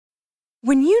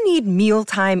When you need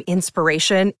mealtime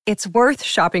inspiration, it's worth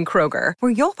shopping Kroger,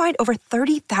 where you'll find over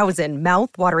 30,000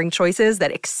 mouth-watering choices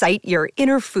that excite your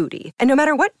inner foodie. And no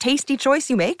matter what tasty choice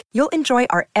you make, you'll enjoy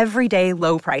our everyday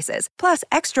low prices, plus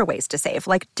extra ways to save,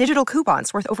 like digital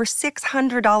coupons worth over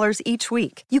 $600 each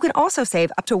week. You can also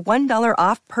save up to $1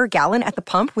 off per gallon at the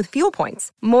pump with fuel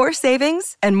points. More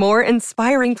savings and more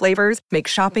inspiring flavors make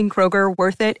shopping Kroger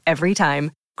worth it every time.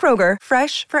 Kroger,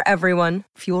 fresh for everyone.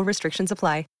 Fuel restrictions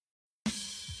apply.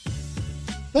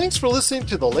 Thanks for listening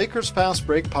to the Lakers Fast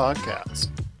Break podcast,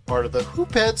 part of the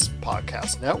Hoopheads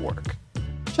Podcast Network.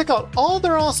 Check out all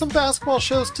their awesome basketball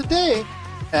shows today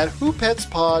at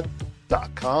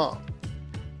hoopheadspod.com.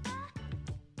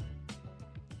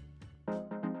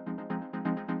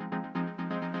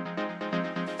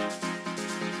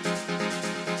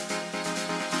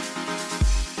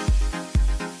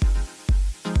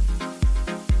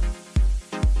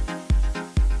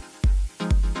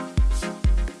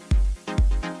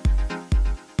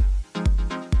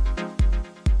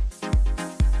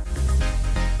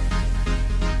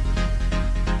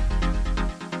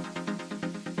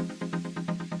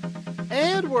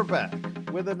 We're back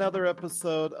with another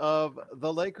episode of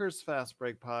the Lakers Fast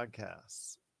Break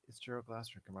podcast. It's Gerald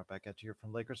Glasser coming right back at you here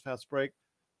from Lakers Fast Break,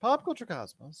 Pop Culture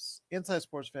Cosmos, Inside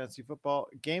Sports Fantasy Football,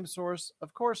 Game Source,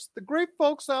 of course, the great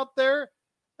folks out there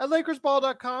at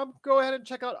LakersBall.com. Go ahead and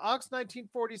check out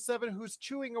Ox1947, who's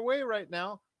chewing away right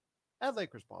now at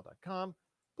LakersBall.com.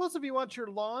 Plus, if you want your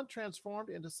lawn transformed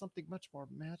into something much more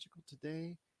magical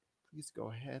today, please go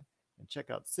ahead and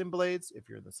check out SimBlades if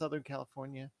you're in the Southern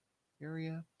California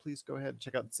area. Please go ahead and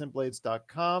check out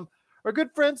simblades.com. Our good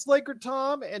friends Laker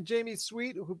Tom and Jamie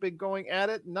Sweet, who've been going at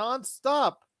it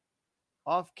nonstop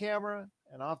off camera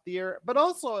and off the air, but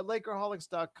also at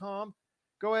Lakerholics.com.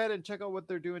 Go ahead and check out what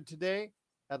they're doing today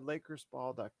at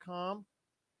LakersBall.com.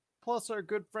 Plus our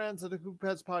good friends at the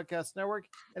Hoopheads Podcast Network.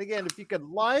 And again, if you could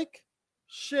like,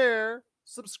 share,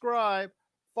 subscribe,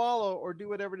 follow, or do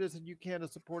whatever it is that you can to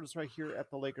support us right here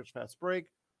at the Lakers Fast Break,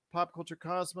 Pop Culture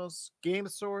Cosmos, Game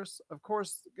Source, of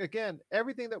course, again,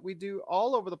 everything that we do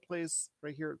all over the place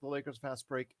right here at the Lakers Fast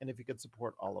Break. And if you could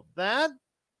support all of that,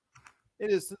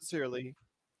 it is sincerely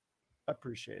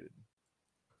appreciated.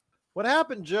 What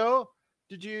happened, Joe?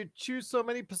 Did you choose so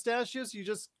many pistachios you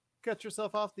just cut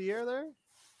yourself off the air there?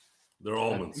 They're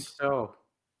almonds. So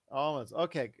almonds.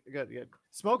 Okay, good.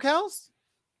 Smokehouse?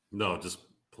 No, just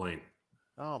plain.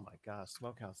 Oh my gosh,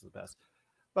 Smokehouse is the best.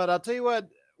 But I'll tell you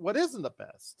what isn't the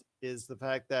best is the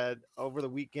fact that over the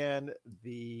weekend,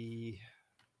 the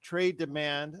trade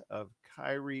demand of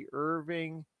Kyrie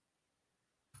Irving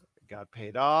got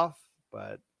paid off,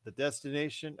 but the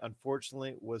destination,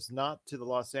 unfortunately, was not to the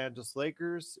Los Angeles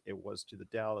Lakers. It was to the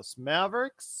Dallas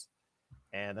Mavericks.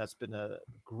 And that's been a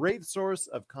great source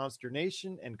of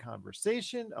consternation and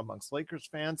conversation amongst Lakers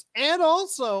fans and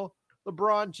also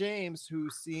LeBron James, who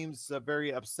seems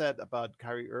very upset about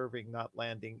Kyrie Irving not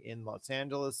landing in Los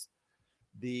Angeles.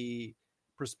 The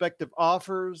prospective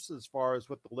offers, as far as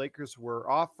what the Lakers were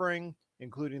offering,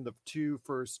 including the 2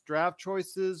 first draft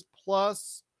choices,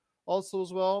 plus also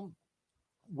as well,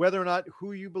 whether or not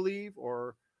who you believe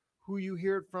or who you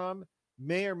hear it from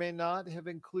may or may not have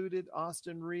included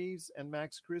Austin Reeves and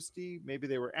Max Christie. Maybe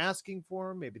they were asking for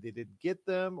them, maybe they didn't get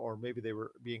them, or maybe they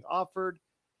were being offered.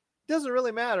 Doesn't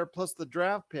really matter, plus the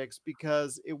draft picks,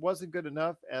 because it wasn't good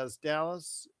enough as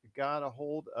Dallas got a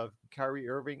hold of Kyrie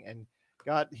Irving and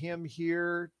got him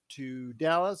here to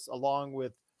Dallas along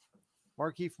with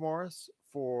Markieff Morris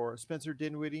for Spencer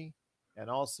Dinwiddie, and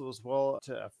also as well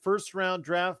to a first-round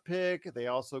draft pick. They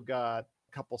also got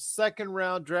a couple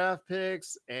second-round draft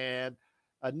picks and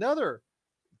another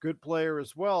good player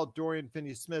as well, Dorian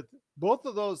Finney-Smith. Both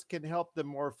of those can help them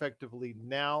more effectively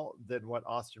now than what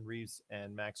Austin Reeves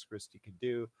and Max Christie could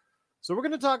do. So we're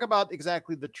going to talk about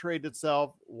exactly the trade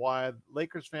itself, why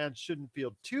Lakers fans shouldn't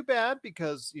feel too bad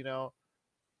because, you know,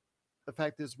 the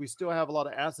fact is we still have a lot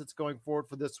of assets going forward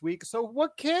for this week. So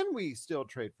what can we still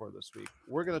trade for this week?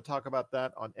 We're going to talk about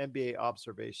that on NBA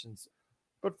Observations.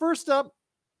 But first up,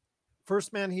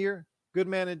 first man here, good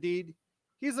man indeed.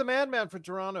 He's a madman for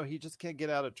Toronto. He just can't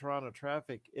get out of Toronto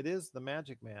traffic. It is the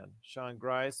Magic Man, Sean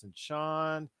Grice. And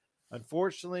Sean,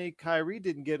 unfortunately, Kyrie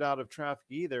didn't get out of traffic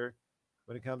either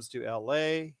when it comes to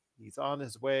LA. He's on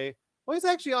his way. Well, he's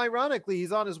actually, ironically,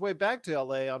 he's on his way back to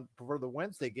LA for the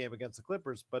Wednesday game against the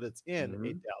Clippers, but it's in a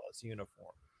Dallas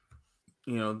uniform.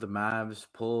 You know, the Mavs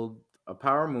pulled a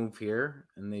power move here,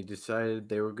 and they decided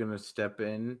they were going to step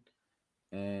in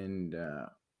and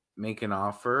make an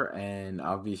offer, and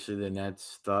obviously the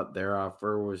Nets thought their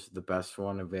offer was the best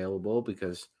one available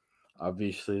because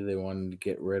obviously they wanted to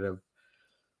get rid of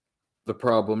the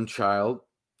problem child,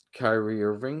 Kyrie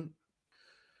Irving.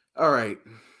 All right,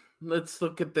 let's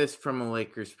look at this from a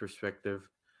Lakers perspective.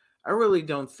 I really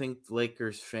don't think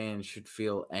Lakers fans should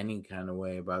feel any kind of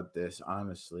way about this,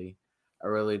 honestly. I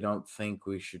really don't think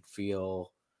we should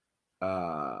feel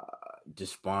uh,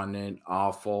 despondent,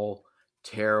 awful,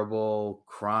 terrible,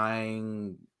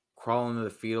 crying, crawling to the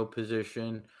fetal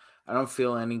position. I don't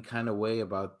feel any kind of way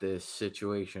about this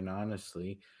situation,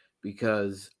 honestly,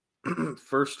 because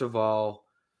first of all,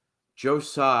 Joe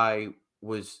Tsai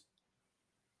was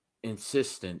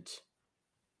insistent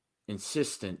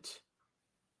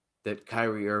that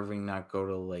Kyrie Irving not go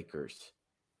to the Lakers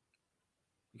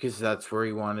because that's where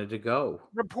he wanted to go.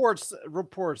 Reports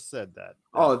said that.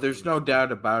 Oh, there's no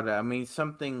doubt about it. I mean,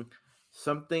 something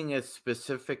as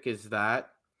specific as that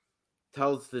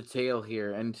tells the tale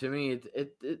here, and to me,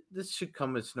 this should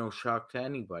come as no shock to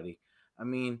anybody. I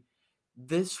mean,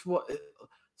 this was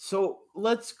so.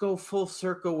 Let's go full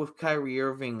circle with Kyrie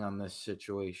Irving on this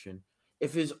situation.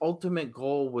 If his ultimate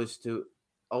goal was to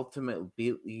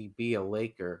ultimately be a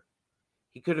Laker,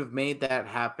 he could have made that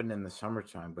happen in the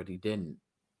summertime, but he didn't.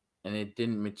 And it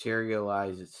didn't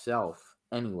materialize itself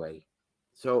anyway.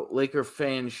 So Laker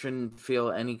fans shouldn't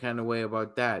feel any kind of way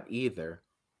about that either.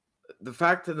 The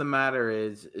fact of the matter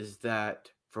is that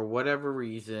for whatever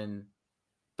reason,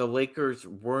 the Lakers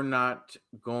were not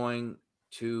going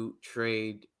to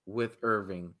trade with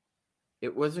Irving.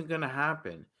 It wasn't going to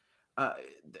happen.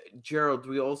 Gerald,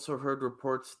 we also heard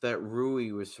reports that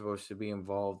Rui was supposed to be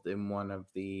involved in one of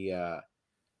the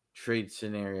trade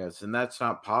scenarios, and that's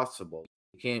not possible.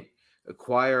 You can't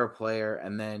acquire a player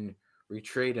and then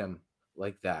retrade him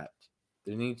like that.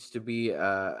 There needs to be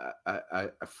a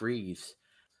freeze.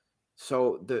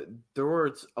 So there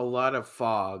was a lot of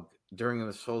fog during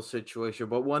this whole situation,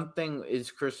 but one thing is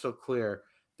crystal clear.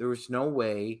 There was no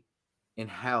way in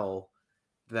hell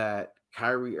that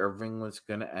Kyrie Irving was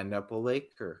going to end up a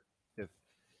Laker. If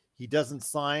he doesn't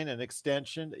sign an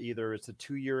extension, either it's a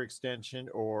 2-year extension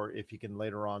or if he can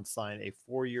later on sign a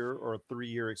 4-year or a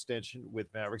 3-year extension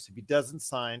with Mavericks. If he doesn't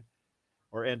sign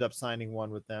or end up signing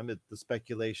one with them, the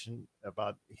speculation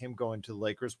about him going to the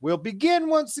Lakers will begin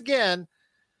once again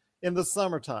in the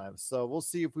summertime. So we'll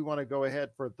see if we want to go ahead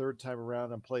for a third time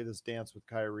around and play this dance with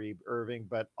Kyrie Irving.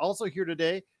 But also here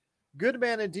today, good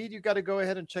man indeed. You got to go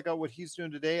ahead and check out what he's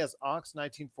doing today as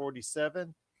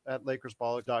Ox1947 at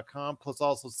LakersBaller.com, plus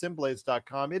also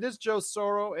Simblades.com. It is Joe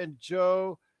Soro, and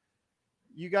Joe,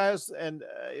 you guys, and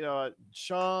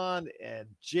Sean and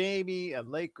Jamie and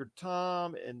Laker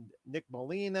Tom and Nick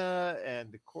Molina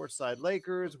and the Courtside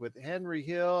Lakers with Henry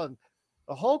Hill, and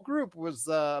the whole group was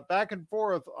back and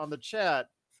forth on the chat,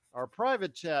 our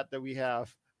private chat that we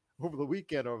have over the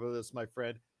weekend over this, my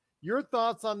friend. Your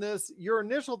thoughts on this? Your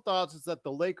initial thoughts is that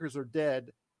the Lakers are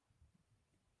dead,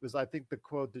 was I think the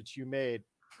quote that you made.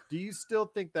 Do you still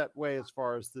think that way as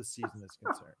far as this season is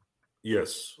concerned?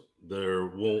 Yes, there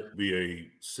won't be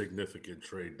a significant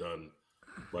trade done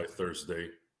by Thursday.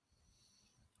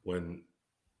 When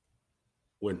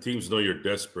teams know you're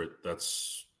desperate,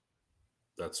 that's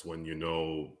when you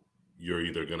know you're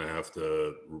either going to have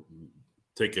to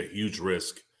take a huge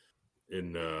risk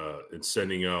in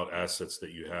sending out assets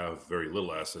that you have, very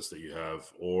little assets that you have,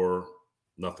 or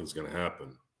nothing's going to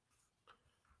happen.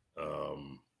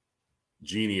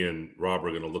 Jeannie and Rob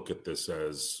are going to look at this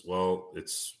as, well,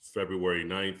 it's February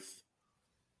 9th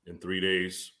in 3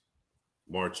 days,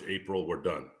 March, April, we're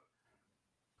done.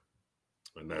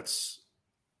 And that's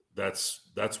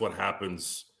what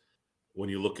happens when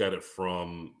you look at it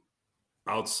from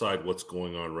outside what's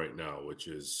going on right now, which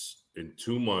is in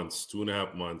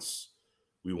 2.5 months,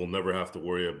 we will never have to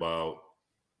worry about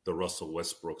the Russell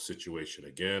Westbrook situation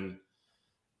again.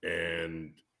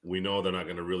 And we know they're not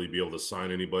going to really be able to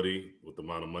sign anybody with the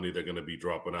amount of money they're going to be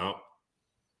dropping out.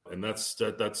 And that's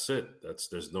it.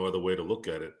 There's no other way to look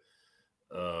at it.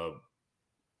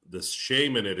 The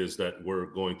shame in it is that we're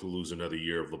going to lose another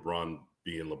year of LeBron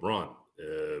being LeBron.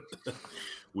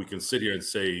 We can sit here and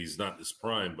say he's not his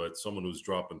prime, but someone who's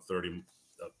dropping 30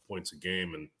 points a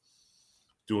game and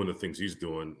doing the things he's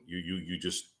doing, you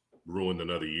just ruined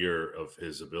another year of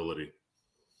his ability.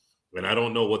 And I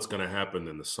don't know what's going to happen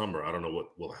in the summer. I don't know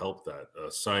what will help that.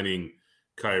 Signing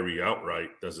Kyrie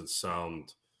outright doesn't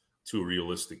sound too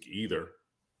realistic either.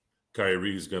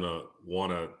 Kyrie's going to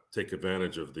want to take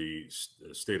advantage of the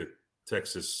state of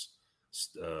Texas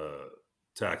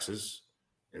taxes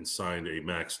and sign a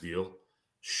max deal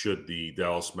should the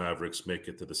Dallas Mavericks make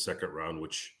it to the second round,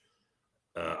 which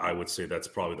I would say that's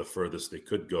probably the furthest they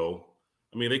could go.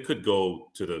 I mean, they could go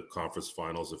to the conference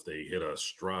finals if they hit a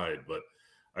stride, but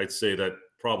I'd say that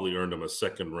probably earned them a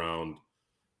second round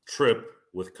trip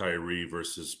with Kyrie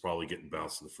versus probably getting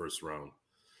bounced in the first round.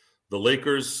 The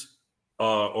Lakers,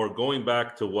 or going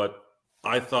back to what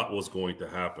I thought was going to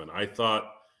happen, I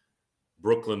thought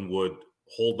Brooklyn would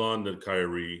hold on to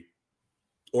Kyrie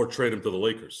or trade him to the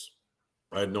Lakers.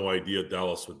 I had no idea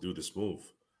Dallas would do this move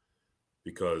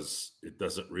because it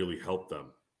doesn't really help them.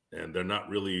 And they're not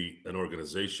really an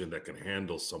organization that can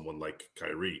handle someone like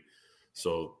Kyrie.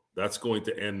 So that's going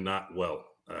to end not well.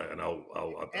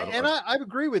 I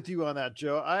agree with you on that,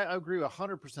 Joe. I agree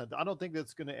 100%. I don't think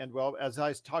that's going to end well. As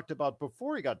I talked about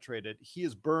before he got traded, he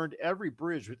has burned every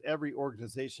bridge with every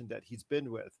organization that he's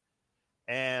been with.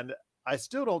 And I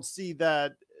still don't see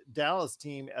that Dallas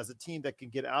team as a team that can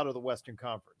get out of the Western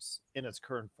Conference in its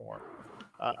current form.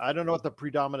 I don't know what the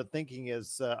predominant thinking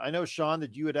is. I know, Sean,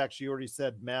 that you had actually already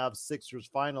said Mavs Sixers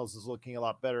finals is looking a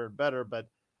lot better and better, but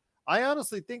I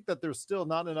honestly think that there's still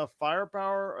not enough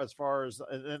firepower as far as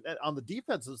and on the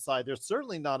defensive side. There's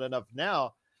certainly not enough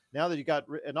now that you got,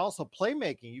 and also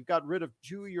playmaking. You've got rid of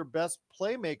two of your best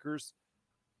playmakers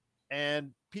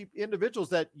and individuals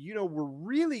that, were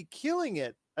really killing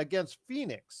it against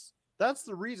Phoenix. That's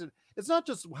the reason. It's not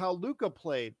just how Luka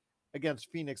played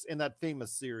against Phoenix in that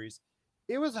famous series.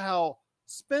 It was how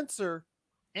Spencer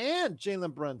and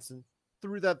Jalen Brunson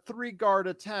threw that 3-guard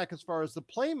attack as far as the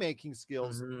playmaking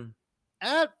skills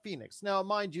at Phoenix. Now,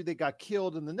 mind you, they got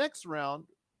killed in the next round,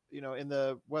 in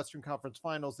the Western Conference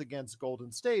Finals against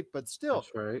Golden State, but still,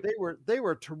 right. they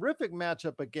were a terrific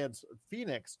matchup against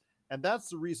Phoenix, and that's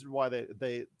the reason why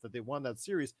they won that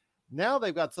series. Now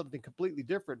they've got something completely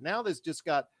different. Now they've just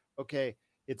got, okay,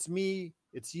 it's me,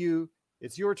 it's you,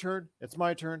 it's your turn, it's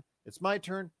my turn, it's my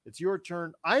turn, it's your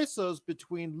turn. ISOs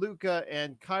between Luka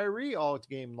and Kyrie all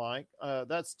game long.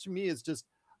 That's, to me, is just,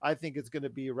 I think it's going to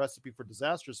be a recipe for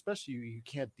disaster, especially you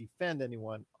can't defend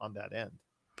anyone on that end.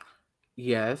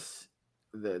 Yes,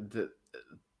 the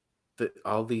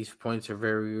all these points are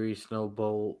very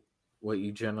reasonable, what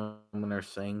you gentlemen are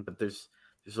saying, but there's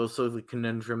also the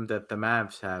conundrum that the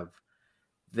Mavs have.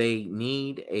 They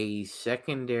need a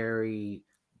secondary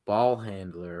ball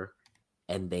handler,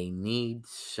 and they need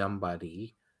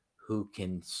somebody who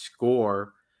can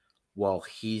score while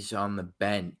he's on the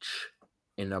bench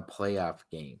in a playoff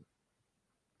game.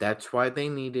 That's why they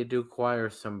needed to acquire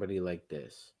somebody like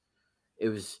this. It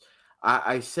was,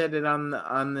 I said it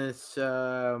on this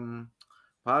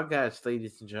podcast,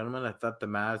 ladies and gentlemen. I thought the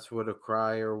Mavs would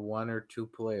acquire one or two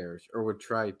players, or would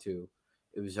try to.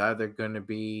 It was either going to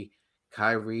be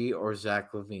Kyrie or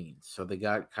Zach LaVine. So they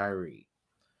got Kyrie.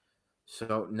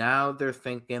 So now they're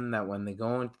thinking that when they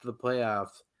go into the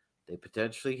playoffs, they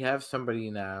potentially have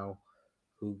somebody now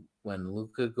who, when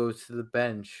Luka goes to the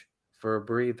bench for a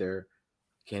breather,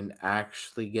 can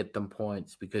actually get them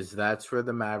points, because that's where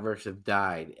the Mavericks have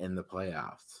died in the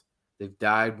playoffs. They've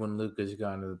died when Luka's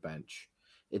gone to the bench.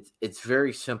 It's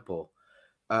very simple.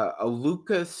 A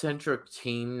Luka-centric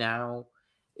team now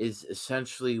is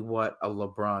essentially what a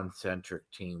LeBron-centric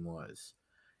team was.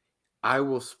 I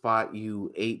will spot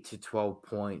you 8 to 12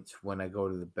 points when I go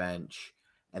to the bench,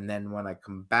 and then when I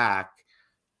come back,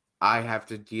 I have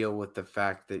to deal with the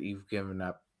fact that you've given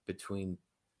up between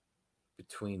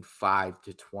 5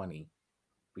 to 20,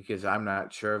 because I'm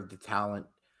not sure of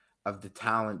the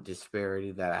talent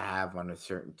disparity that I have on a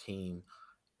certain team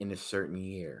in a certain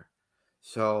year.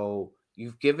 So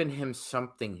you've given him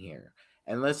something here.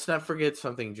 And let's not forget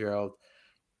something, Gerald.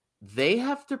 They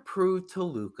have to prove to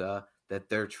Luka that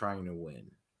they're trying to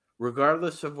win,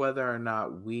 regardless of whether or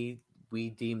not we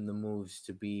deem the moves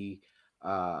to be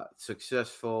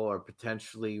successful or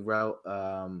potentially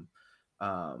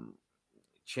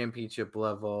championship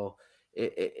level.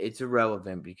 It's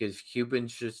irrelevant, because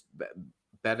Cuban's just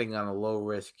betting on a low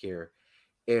risk here.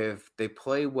 If they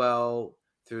play well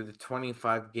through the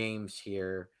 25 games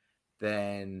here,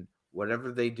 then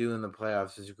whatever they do in the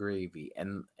playoffs is gravy.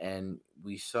 And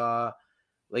we saw,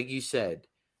 like you said,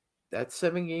 that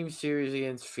 7-game series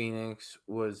against Phoenix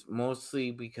was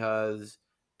mostly because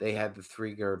they had the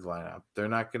 3-guard lineup. They're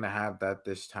not going to have that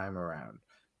this time around.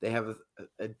 They have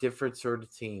a different sort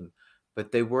of team,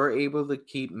 but they were able to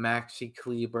keep Maxi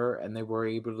Kleber, and they were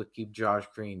able to keep Josh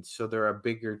Green. So they're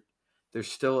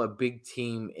still a big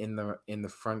team in the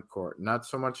front court, not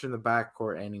so much in the back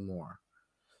court anymore.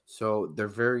 So they're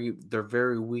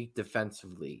very weak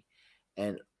defensively,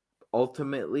 and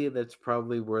ultimately that's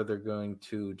probably where they're going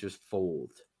to just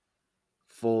fold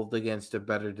against a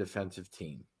better defensive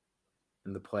team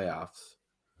in the playoffs.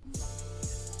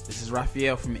 This is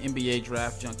Raphael from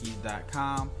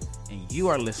NBADraftJunkies.com, and you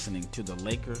are listening to the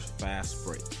Lakers Fast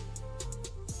Break.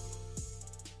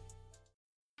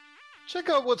 Check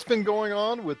out what's been going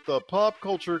on with the Pop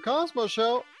Culture Cosmos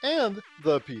Show and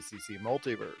the PCC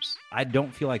Multiverse. I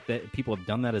don't feel like that people have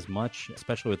done that as much,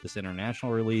 especially with this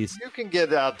international release. You can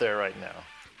get it out there right now.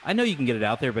 I know you can get it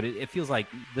out there, but it feels like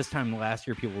this time last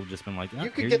year people have just been like, oh, you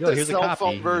can here get you go. the Here's a cell copy.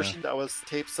 phone version that was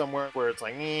taped somewhere where it's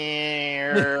like,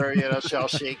 shell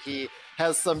shaky.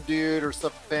 Has some dude or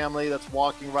some family that's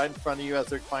walking right in front of you as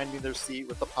they're finding their seat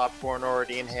with the popcorn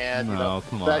already in hand. No,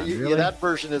 come on. Really? That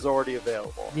version is already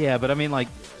available. Yeah, but I mean, like,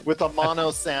 with a mono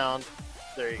sound.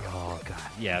 There you go. Oh god,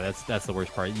 yeah, that's the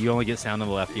worst part. You only get sound in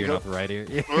the left ear, not the right ear.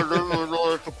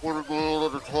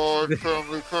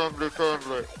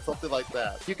 Something like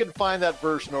that. You can find that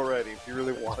version already if you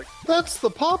really want it. That's the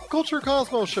Pop Culture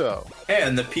Cosmos Show.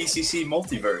 And the PCC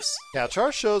Multiverse. Catch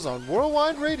our shows on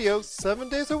Worldwide Radio 7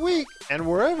 days a week and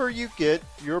wherever you get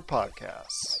your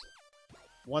podcasts.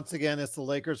 Once again, it's the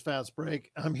Lakers Fast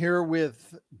Break. I'm here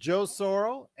with Joe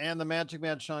Sorrell and the Magic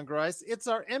Man Sean Grice. It's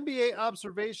our NBA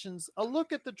observations, a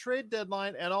look at the trade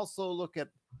deadline, and also a look at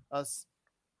us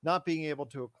not being able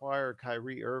to acquire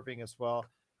Kyrie Irving as well.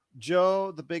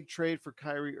 Joe, the big trade for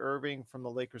Kyrie Irving from the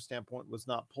Lakers standpoint was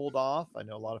not pulled off. I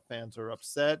know a lot of fans are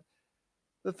upset.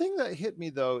 The thing that hit me,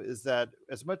 though, is that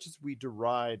as much as we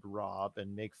deride Rob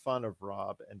and make fun of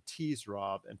Rob and tease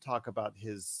Rob and talk about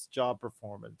his job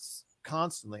performance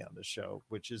constantly on the show,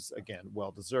 which is, again,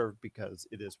 well-deserved because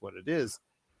it is what it is,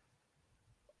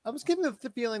 I was getting the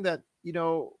feeling that,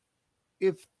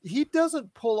 if he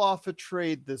doesn't pull off a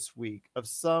trade this week of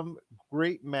some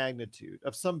great magnitude,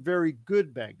 of some very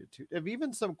good magnitude, of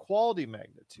even some quality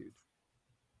magnitude,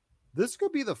 this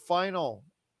could be the final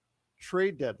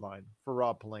trade deadline for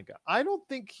Rob Pelinka. I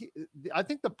think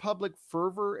the public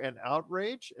fervor and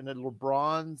outrage and then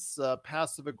LeBron's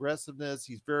passive aggressiveness,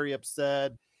 he's very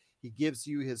upset. He gives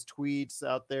you his tweets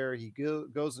out there. He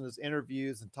goes in his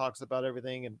interviews and talks about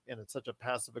everything in such a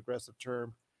passive aggressive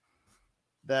term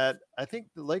that I think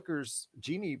the Lakers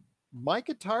genie might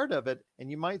get tired of it,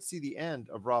 and you might see the end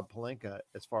of Rob Pelinka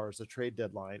as far as the trade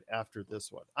deadline after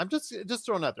this one. I'm just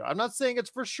throwing out there. I'm not saying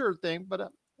it's for sure thing, but it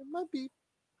might be.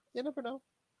 You never know.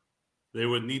 There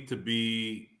would need to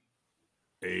be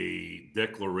a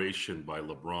declaration by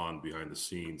LeBron behind the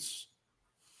scenes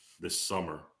this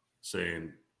summer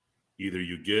saying either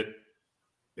you get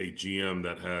a GM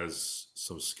that has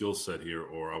some skill set here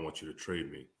or I want you to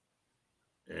trade me.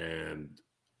 And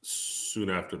soon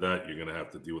after that, you're going to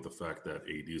have to deal with the fact that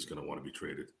AD is going to want to be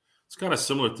traded. It's kind of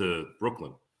similar to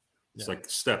Brooklyn. It's like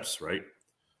steps, right?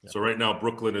 Yeah. So right now,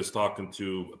 Brooklyn is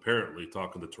apparently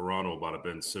talking to Toronto about a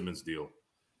Ben Simmons deal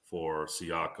for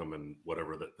Siakam and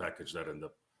whatever that package that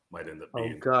might end up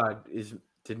being. Oh God,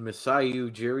 did Masai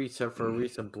Ujiri suffer a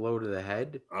recent blow to the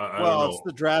head? I don't know. It's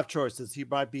the draft choices. He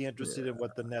might be interested in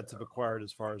what the Nets have acquired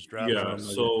as far as draft. Yeah,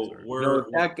 so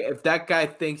if that guy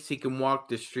thinks he can walk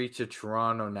the streets of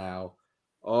Toronto now,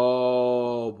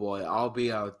 oh boy, I'll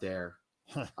be out there.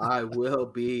 I will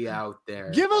be out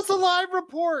there. Give us a live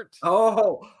report.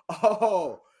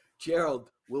 Oh, Gerald,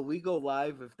 will we go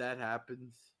live if that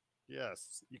happens?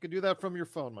 Yes, you can do that from your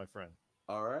phone, my friend.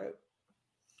 All right.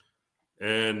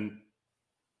 And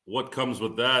what comes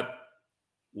with that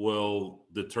will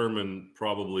determine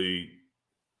probably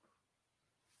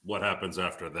what happens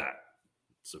after that.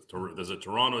 So if there's a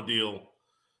Toronto deal,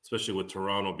 especially with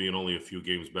Toronto being only a few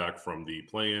games back from the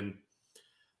play-in,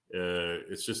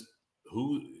 it's just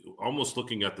almost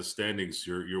looking at the standings,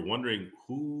 you're wondering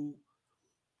who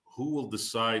will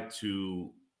decide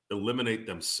to eliminate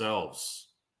themselves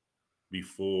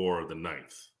before the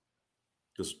 9th,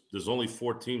 because there's only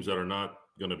 4 teams that are not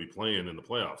going to be playing in the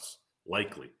playoffs,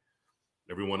 likely.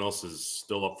 Everyone else is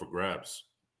still up for grabs.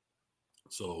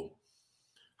 So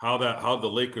how the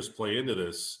Lakers play into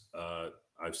this,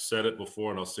 I've said it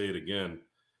before and I'll say it again.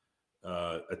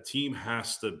 A team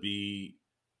has to be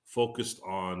focused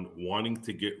on wanting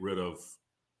to get rid of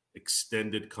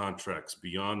extended contracts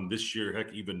beyond this year,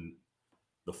 heck, even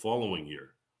the following year,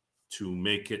 to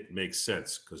make it make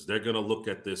sense, because they're going to look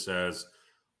at this as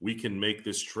we can make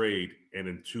this trade and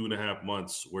in 2.5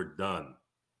 months we're done.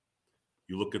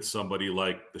 You look at somebody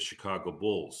like the Chicago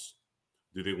Bulls.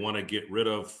 Do they want to get rid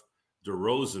of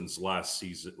DeRozan's last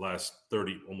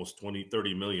 30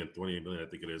 million, 28 million, I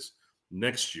think it is,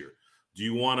 next year? Do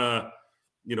you want to,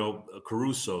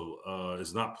 Caruso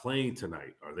is not playing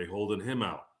tonight. Are they holding him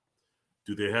out?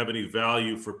 Do they have any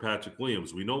value for Patrick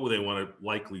Williams? We know they want to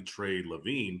likely trade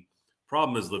LaVine.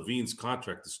 Problem is LaVine's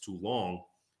contract is too long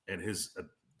and his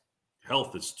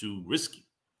health is too risky.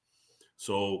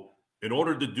 So in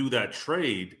order to do that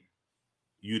trade,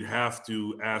 you'd have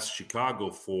to ask Chicago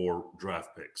for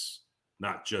draft picks,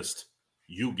 not just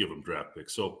you give them draft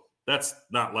picks. So That's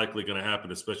not likely going to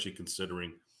happen, especially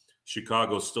considering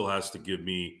Chicago still has to give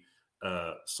me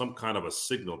some kind of a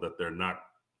signal that they're not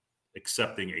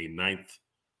accepting a ninth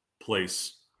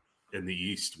place in the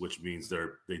East, which means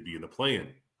they'd be in the play-in.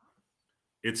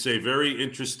 It's a very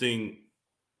interesting.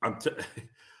 I've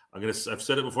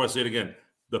said it before. I say it again.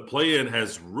 The play-in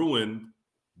has ruined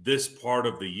this part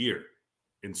of the year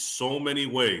in so many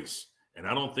ways, and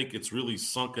I don't think it's really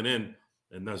sunken in.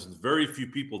 And there's very few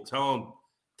people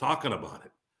talking about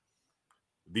it.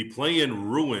 The play-in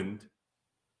ruined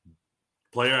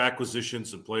player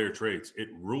acquisitions and player trades. It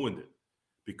ruined it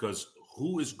because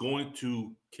who is going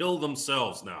to kill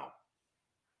themselves now?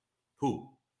 Who?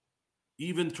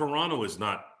 Even Toronto is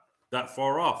not that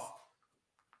far off,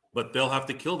 but they'll have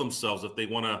to kill themselves if they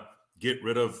want to get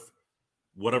rid of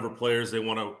whatever players they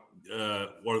want to,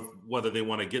 or whether they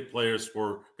want to get players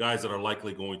for guys that are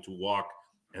likely going to walk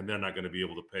and they're not going to be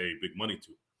able to pay big money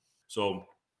to. So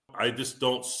I just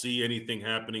don't see anything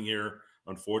happening here,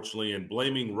 unfortunately. And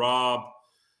blaming Rob,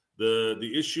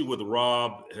 the issue with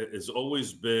Rob has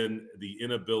always been the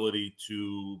inability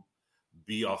to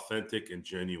be authentic and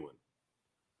genuine.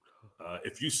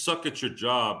 If you suck at your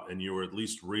job and you're at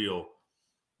least real,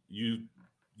 you're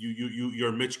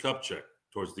Mitch Kupchak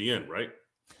towards the end, right?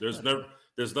 There's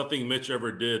nothing Mitch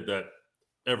ever did that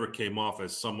ever came off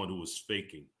as someone who was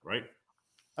faking, right?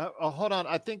 Hold on.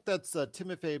 I think that's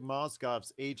Timofey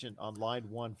Mozgov's agent on line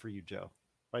 1 for you, Joe.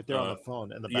 Right there on the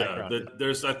phone in the background.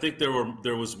 I think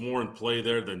there was more in play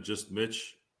there than just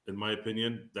Mitch, in my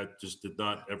opinion. That just did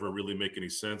not ever really make any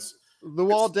sense.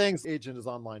 Luol Deng's agent is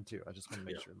on line 2. I just want to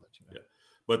make sure and let you know. Yeah.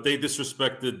 But they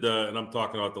disrespected, and I'm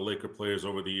talking about the Laker players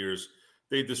over the years.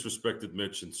 They disrespected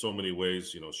Mitch in so many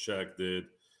ways. You know, Shaq did.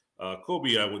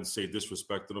 Kobe, I wouldn't say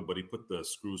disrespected him, but he put the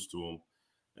screws to him.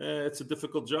 It's a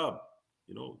difficult job.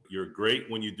 You know, you're great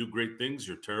when you do great things.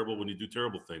 You're terrible when you do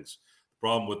terrible things. The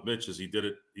problem with Mitch is he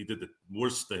did the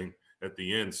worst thing at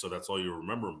the end, so that's all you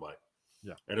remember him by.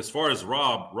 Yeah. And as far as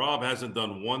Rob hasn't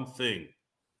done one thing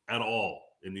at all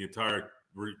in the entire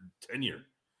tenure.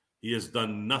 He has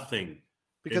done nothing.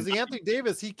 Because the Anthony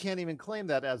Davis, he can't even claim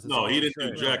that as his he didn't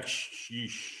trade. do jack.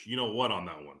 You know what on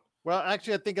that one? Well,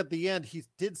 actually, I think at the end he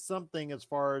did something as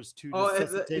far as to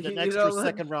necessitate an extra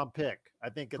second round pick. I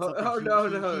think it's something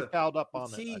he fouled up on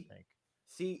it. I think.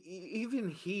 See, even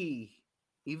he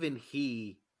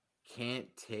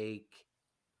can't take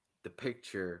the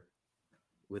picture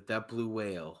with that blue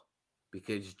whale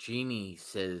because Jeannie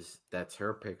says that's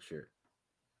her picture.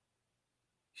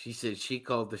 She said she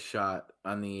called the shot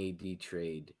on the AD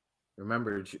trade.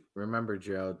 Remember,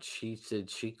 Gerald, she said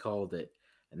she called it.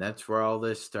 And that's where all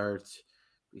this starts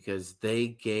because they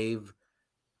gave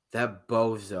that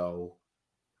bozo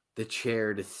the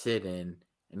chair to sit in,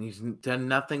 and he's done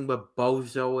nothing but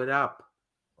bozo it up.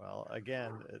 Well,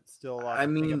 again, it's still a lot. I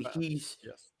mean,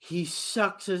 he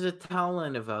sucks as a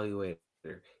talent evaluator.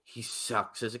 He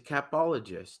sucks as a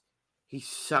capologist. He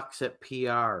sucks at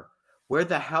PR. Where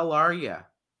the hell are you?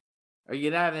 Are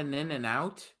you not an in and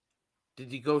out?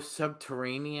 Did you go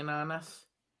subterranean on us?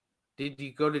 Did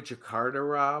you go to Jakarta,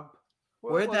 Rob?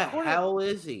 Where the hell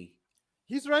is he?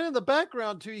 He's right in the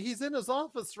background, too. He's in his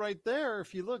office right there.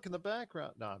 If you look in the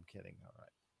background. No, I'm kidding. All right.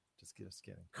 Just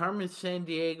kidding. Carmen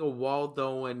Sandiego,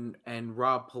 Waldo, and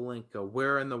Rob Pelinka.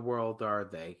 Where in the world are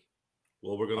they?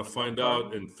 Well, we're going to find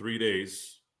out in 3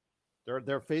 days.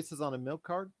 Their faces on a milk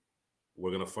card?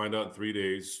 We're going to find out in 3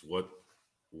 days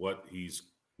what he's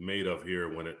made of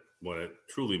here when it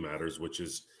truly matters, which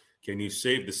is, can you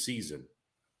save the season?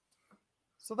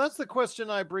 So that's the question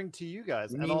I bring to you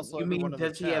guys, and also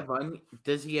does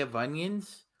he have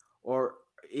onions, or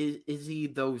is he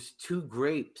those two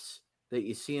grapes that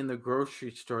you see in the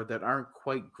grocery store that aren't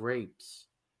quite grapes?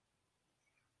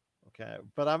 Okay,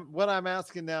 but what I'm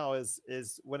asking now is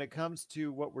when it comes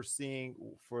to what we're seeing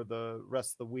for the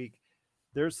rest of the week,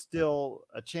 there's still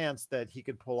a chance that he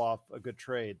could pull off a good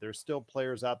trade. There's still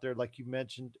players out there, like you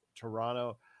mentioned,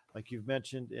 Toronto. Like you've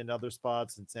mentioned in other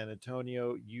spots in San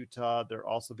Antonio, Utah, they're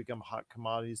also become hot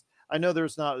commodities. I know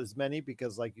there's not as many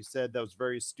because, like you said, that was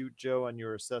very astute, Joe, on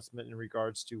your assessment in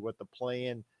regards to what the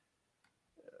play-in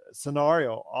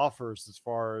scenario offers as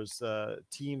far as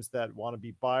teams that want to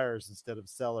be buyers instead of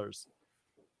sellers.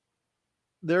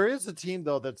 There is a team,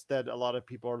 though, that a lot of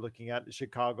people are looking at,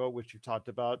 Chicago, which you talked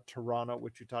about, Toronto,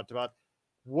 which you talked about.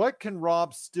 What can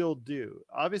Rob still do?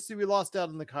 Obviously, we lost out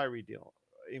on the Kyrie deal.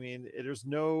 I mean, there's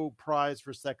no prize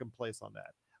for second place on that.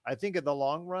 I think in the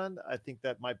long run, I think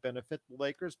that might benefit the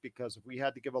Lakers because if we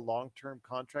had to give a long-term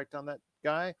contract on that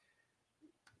guy,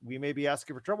 we may be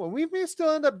asking for trouble. And we may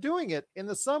still end up doing it in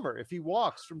the summer if he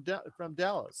walks from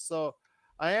Dallas. So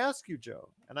I ask you, Joe,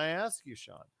 and I ask you,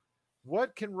 Sean,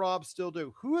 What can Rob still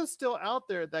do? Who is still out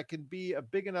there that can be a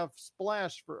big enough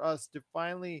splash for us to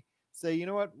finally say, you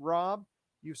know what, Rob,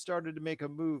 you've started to make a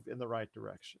move in the right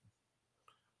direction?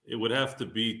 It would have to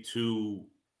be two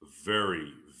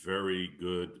very, very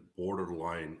good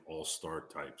borderline all-star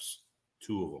types,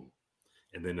 two of them.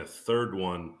 And then a third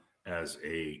one as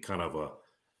a kind of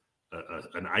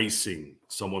an icing,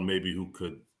 someone maybe who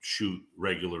could shoot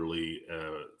regularly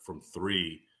from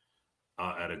three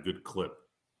at a good clip.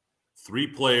 Three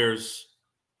players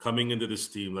coming into this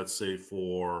team, let's say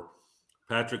for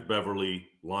Patrick Beverley,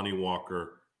 Lonnie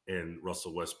Walker, and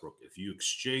Russell Westbrook. If you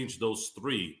exchange those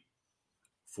three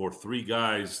for three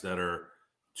guys that are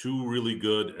two really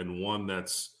good and one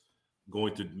that's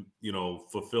going to,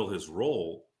 fulfill his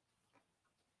role,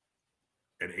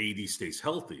 and AD stays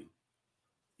healthy,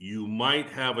 you might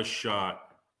have a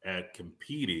shot at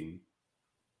competing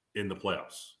in the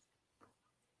playoffs.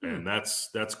 And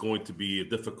that's going to be a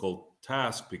difficult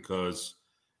task because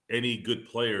any good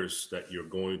players that you're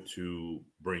going to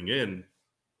bring in,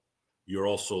 you're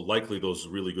also likely those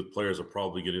really good players are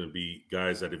probably going to be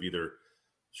guys that have either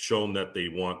shown that they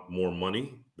want more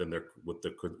money than with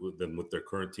their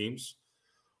current teams,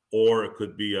 or it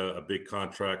could be a big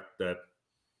contract that,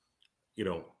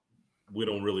 we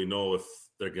don't really know if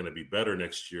they're going to be better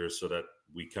next year, so that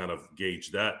we kind of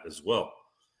gauge that as well.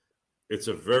 It's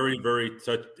a very, very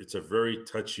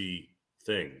touchy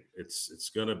thing.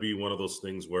 It's going to be one of those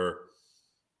things where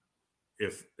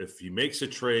if he makes a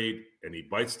trade and he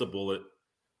bites the bullet,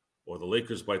 or the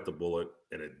Lakers bite the bullet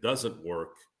and it doesn't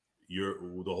work,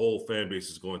 the whole fan base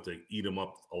is going to eat him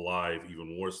up alive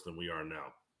even worse than we are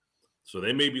now. So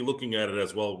they may be looking at it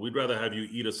as, well, we'd rather have you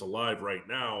eat us alive right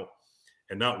now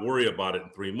and not worry about it in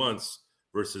 3 months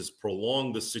versus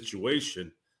prolong the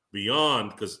situation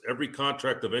beyond, because every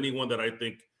contract of anyone that I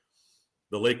think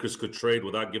the Lakers could trade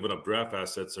without giving up draft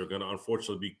assets are going to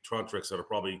unfortunately be contracts that are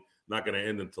probably not going to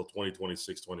end until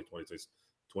 2026, 2026,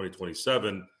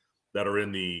 2027, that are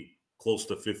in the close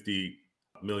to $50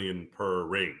 million per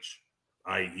range,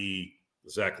 i.e.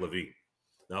 Zach LaVine.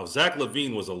 Now, Zach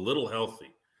LaVine was a little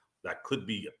healthy. That could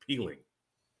be appealing,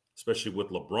 especially with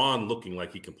LeBron looking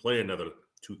like he can play another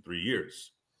 2-3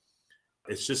 years.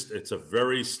 It's a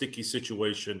very sticky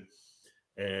situation.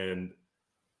 And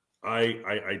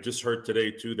I just heard today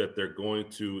too that they're going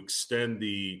to extend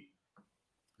the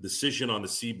decision on the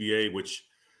CBA, which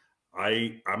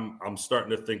I'm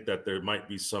starting to think that there might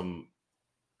be some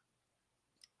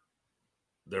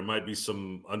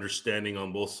understanding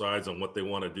on both sides on what they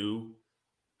want to do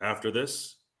after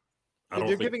this.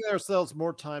 They're giving themselves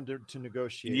more time to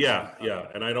negotiate. Yeah.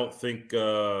 And I think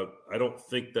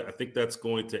that's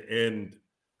going to end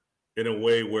in a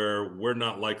way where we're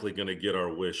not likely going to get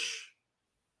our wish.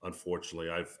 Unfortunately,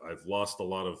 I've lost a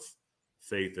lot of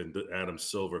faith in Adam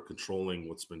Silver controlling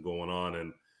what's been going on,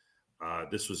 and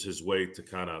this was his way to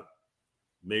kind of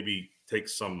maybe take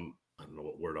some. I don't know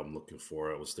what word I'm looking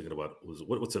for. I was thinking about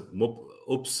what's it?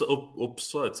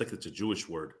 Upsa. It's like it's a Jewish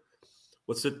word.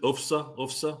 What's it?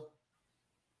 Ufsa.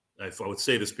 I would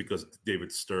say this because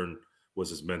David Stern was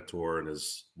his mentor and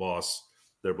his boss.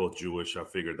 They're both Jewish. I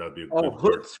figured that'd be a good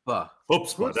word. Chutzpah.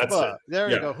 That's it. There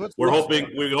you go. Chutzpah.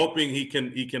 We're hoping he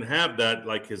can have that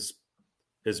like his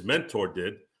mentor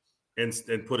did,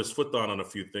 and put his foot down on a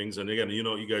few things. And again,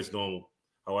 you guys know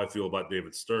how I feel about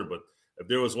David Stern, but if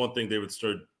there was one thing David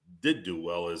Stern did do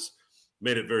well, is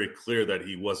made it very clear that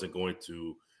he wasn't going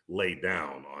to lay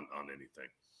down on anything.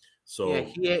 So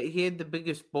yeah, he had the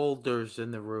biggest boulders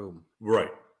in the room.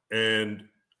 Right. And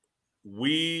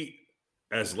we,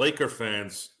 as Laker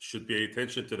fans, should pay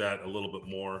attention to that a little bit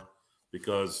more,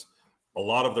 because a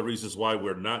lot of the reasons why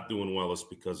we're not doing well is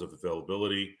because of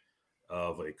availability,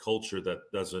 of a culture that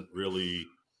doesn't really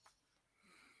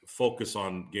focus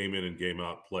on game in and game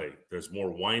out play. There's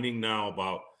more whining now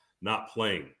about not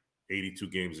playing 82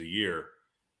 games a year,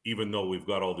 even though we've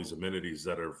got all these amenities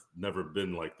that have never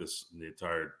been like this in the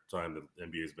entire time that the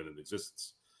NBA has been in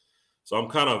existence. So I'm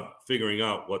kind of figuring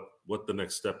out what the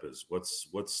next step is. What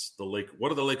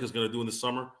are the Lakers going to do in the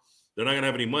summer? They're not going to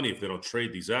have any money if they don't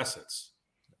trade these assets.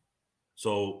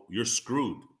 So you're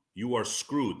screwed. You are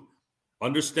screwed.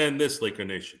 Understand this, Laker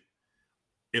Nation.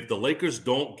 If the Lakers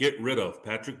don't get rid of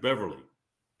Patrick Beverley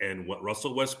and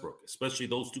Russell Westbrook, especially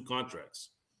those two contracts,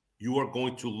 you are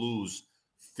going to lose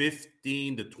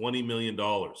 $15 to $20 million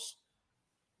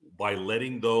by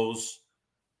letting those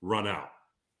run out.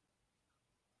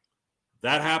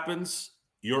 That happens,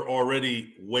 you're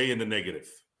already way in the negative.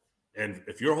 And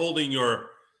if you're holding your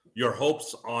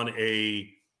hopes on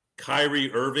a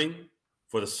Kyrie Irving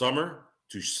for the summer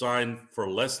to sign for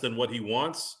less than what he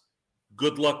wants,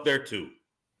 good luck there too.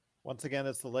 Once again,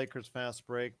 it's the Lakers fast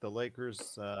break. The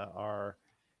Lakers are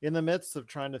in the midst of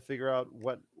trying to figure out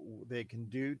what they can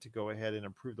do to go ahead and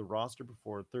improve the roster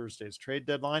before Thursday's trade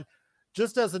deadline.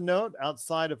 Just as a note,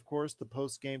 outside, of course, the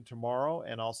post game tomorrow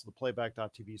and also the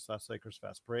playback.tv/Lakers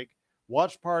fast break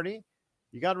watch party,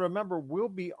 you got to remember we'll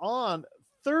be on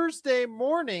Thursday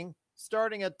morning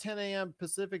starting at 10 a.m.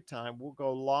 Pacific time. We'll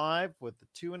go live with the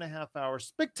 2.5-hour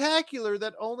spectacular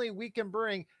that only we can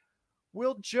bring.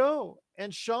 Will Joe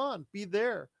and Sean be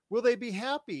there? Will they be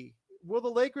happy? Will the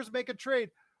Lakers make a trade?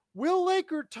 Will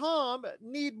Laker Tom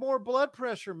need more blood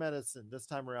pressure medicine this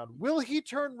time around? Will he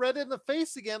turn red in the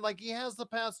face again like he has the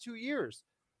past 2 years?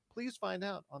 Please find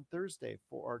out on Thursday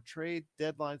for our trade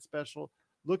deadline special.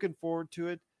 Looking forward to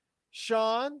it.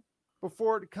 Sean,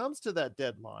 before it comes to that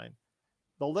deadline,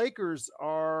 the Lakers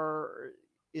are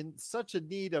in such a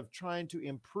need of trying to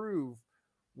improve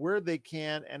where they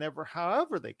can and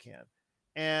however they can.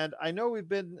 And I know we've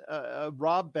been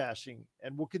Rob bashing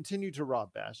and we'll continue to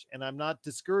Rob bash. And I'm not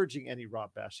discouraging any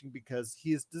Rob bashing because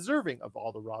he is deserving of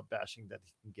all the Rob bashing that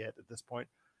he can get at this point.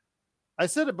 I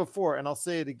said it before and I'll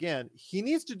say it again. He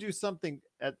needs to do something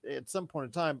at some point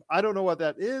in time. I don't know what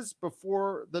that is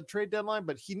before the trade deadline,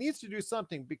 but he needs to do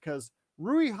something because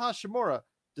Rui Hashimura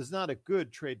does not a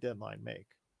good trade deadline make.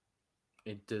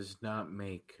 It does not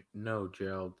make. No,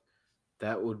 Gerald.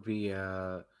 That would be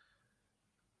a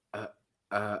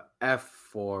F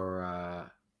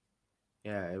for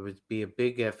it would be a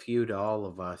big FU to all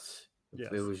of us if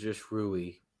Yes. it was just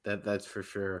Rui. That's for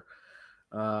sure.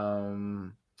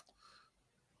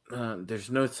 There's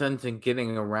no sense in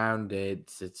getting around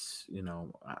it. It's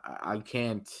I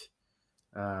can't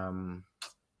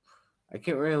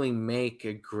really make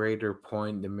a greater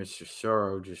point than Mr.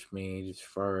 Sorrow just made as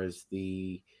far as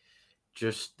the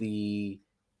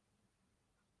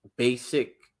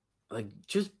basic, that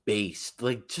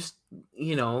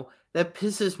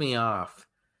pisses me off.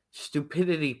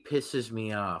 Stupidity pisses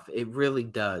me off. It really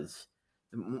does.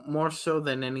 More so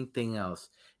than anything else.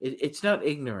 It's not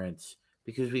ignorance,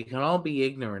 because we can all be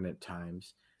ignorant at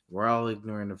times. We're all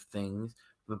ignorant of things,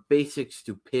 but basic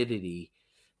stupidity.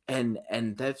 And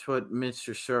that's what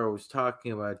Mr. Sorrow was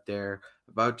talking about there,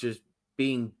 about just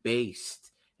being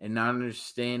based and not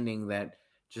understanding that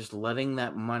just letting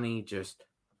that money just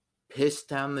piss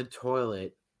down the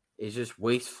toilet is just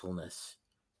wastefulness.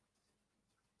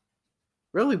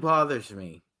 Really bothers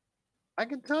me. I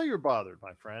can tell you're bothered,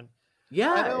 my friend.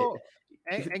 Yeah. I know.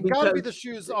 And gotta be the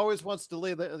shoes always wants to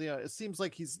lay it seems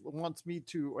like he wants me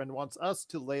to and wants us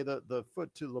to lay the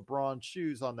foot to LeBron's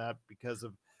shoes on that because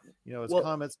of his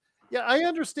comments. Yeah, I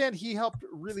understand he helped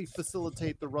really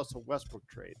facilitate the Russell Westbrook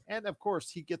trade. And of course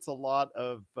he gets a lot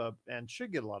of and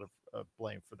should get a lot of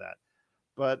blame for that.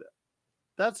 But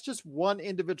that's just one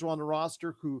individual on the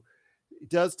roster who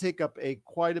does take up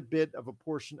quite a bit of a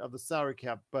portion of the salary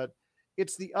cap, but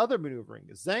it's the other maneuvering.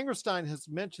 Zangerstein has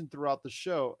mentioned throughout the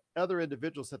show other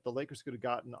individuals that the Lakers could have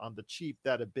gotten on the cheap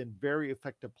that have been very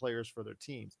effective players for their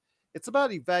teams. It's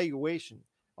about evaluation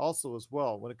also as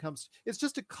well. When it comes, it's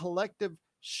just a collective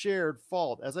shared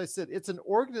fault. As I said, it's an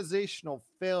organizational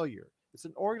failure. It's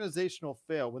an organizational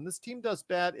fail. When this team does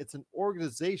bad, it's an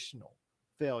organizational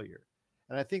failure.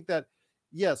 And I think that,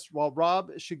 yes, while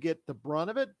Rob should get the brunt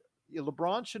of it,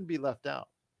 LeBron shouldn't be left out.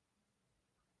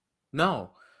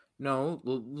 No,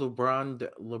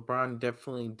 LeBron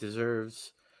definitely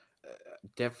deserves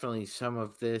definitely some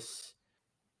of this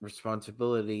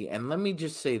responsibility. And let me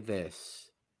just say this.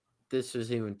 This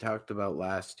was even talked about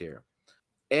last year.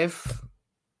 If,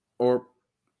 or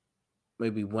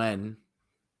maybe when,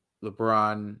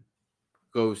 LeBron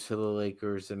goes to the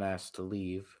Lakers and asks to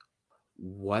leave,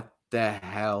 what the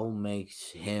hell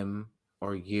makes him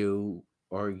or you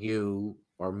or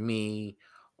me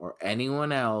or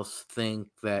anyone else think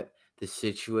that the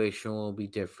situation will be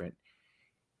different?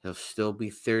 He'll still be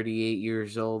 38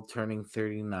 years old, turning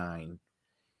 39.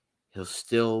 He'll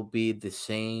still be the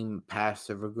same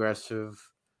passive-aggressive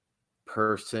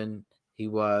person he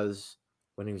was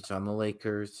when he was on the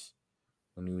Lakers,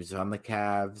 when he was on the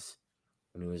Cavs,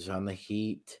 when he was on the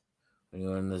Heat, when he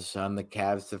was on the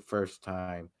Cavs the first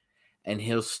time. And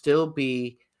he'll still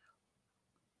be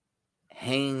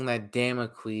hanging that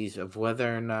Damocles of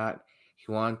whether or not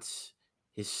he wants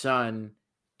his son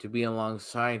to be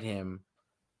alongside him.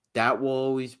 That will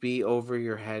always be over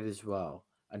your head as well,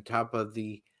 on top of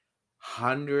the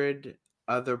 100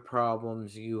 other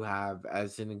problems you have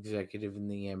as an executive in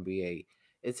the NBA.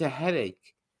 It's a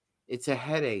headache. It's a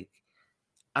headache.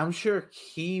 I'm sure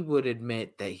he would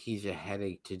admit that he's a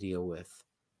headache to deal with.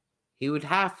 He would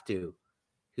have to.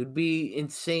 He'd be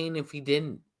insane if he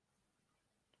didn't.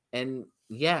 And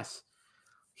yes,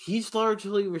 he's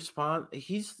largely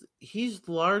he's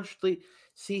largely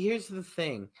see, here's the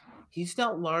thing. He's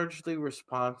not largely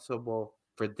responsible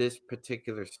for this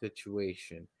particular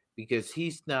situation because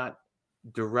he's not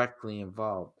directly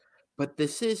involved. But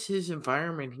this is his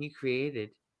environment he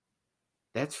created.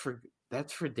 That's for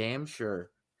damn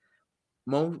sure.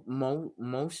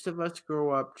 Most of us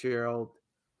grow up, Gerald,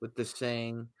 with the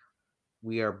saying,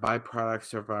 "We are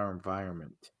byproducts of our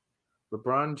environment."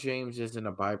 LeBron James isn't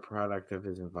a byproduct of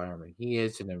his environment. He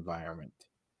is an environment.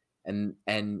 And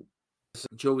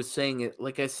Joe was saying it,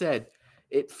 like I said,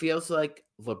 it feels like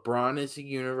LeBron is a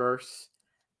universe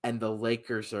and the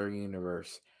Lakers are a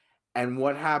universe. And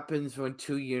what happens when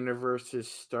two universes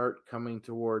start coming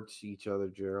towards each other,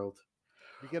 Gerald?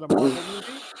 You get a Marvel movie?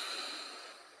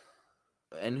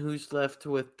 And who's left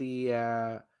with the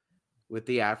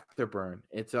afterburn?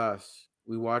 It's us.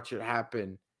 We watch it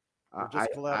happen. Or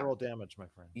just collateral damage, my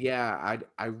friend. Yeah,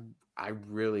 I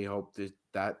really hope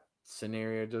that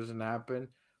scenario doesn't happen.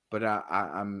 But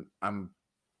I'm a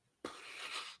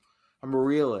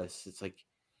realist. It's like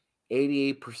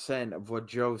 88% of what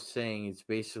Joe's saying is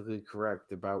basically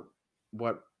correct about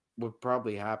what would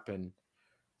probably happen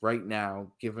right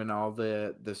now, given all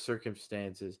the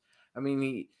circumstances. I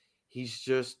mean, he's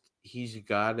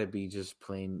got to be just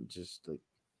plain just like.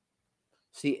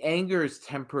 See, anger is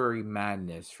temporary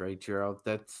madness, right, Gerald?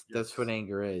 That's what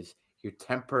anger is. You're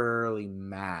temporarily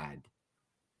mad.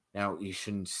 Now, you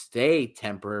shouldn't stay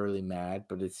temporarily mad,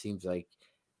 but it seems like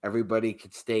everybody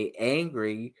could stay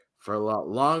angry for a lot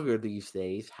longer these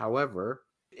days. However,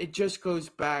 it just goes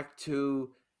back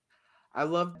to, I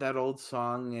love that old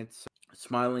song. It's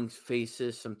Smiling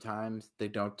Faces Sometimes They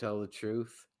Don't Tell the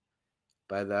Truth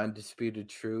by The Undisputed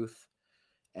Truth.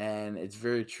 And it's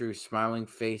very true. Smiling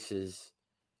faces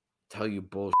tell you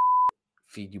bullshit,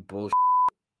 feed you bullshit,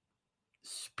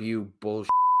 spew bullshit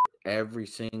every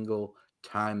single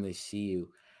time they see you.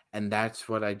 And that's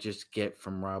what I just get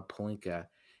from Rob Pelinka,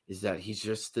 is that he's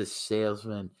just this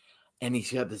salesman and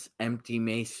he's got this empty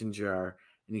mason jar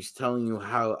and he's telling you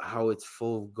how it's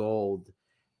full of gold.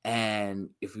 And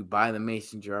if you buy the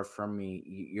mason jar from me,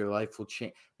 your life will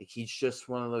change. Like, he's just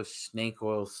one of those snake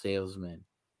oil salesmen.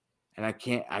 And I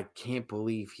can't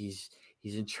believe he's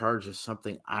in charge of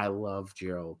something I love,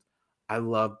 Gerald. I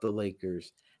love the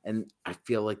Lakers. And I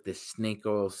feel like the snake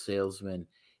oil salesman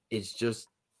is just,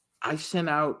 I sent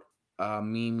out a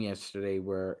meme yesterday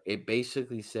where it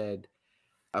basically said,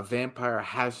 a vampire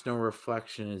has no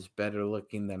reflection, is better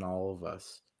looking than all of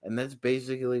us. And that's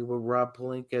basically what Rob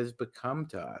Pelinka has become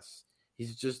to us.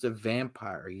 He's just a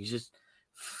vampire. He's just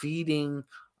feeding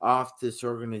off this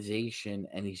organization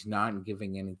and he's not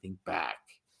giving anything back.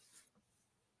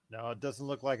 No, it doesn't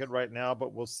look like it right now,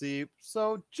 but we'll see.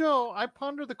 So, Joe, I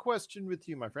ponder the question with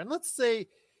you, my friend. Let's say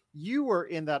you were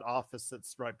in that office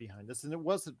that's right behind us, and it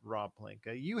wasn't Rob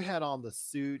Pelinka. You had on the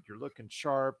suit, you're looking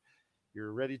sharp,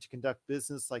 you're ready to conduct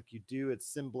business like you do at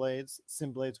Simblades,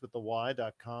 Simblades with the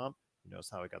Y.com. You notice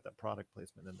how I got that product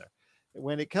placement in there.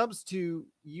 When it comes to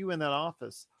you in that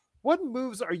office, what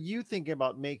moves are you thinking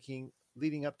about making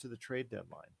leading up to the trade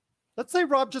deadline? Let's say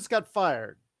Rob just got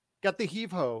fired, got the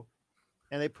heave-ho,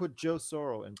 and they put Joe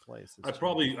Soro in place. I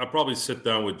probably sit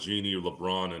down with Jeannie,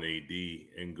 LeBron, and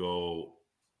AD and go,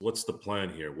 what's the plan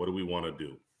here? What do we want to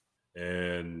do?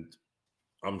 And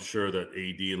I'm sure that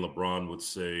AD and LeBron would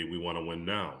say, we want to win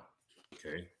now.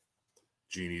 Okay.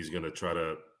 Jeannie's going to try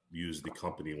to use the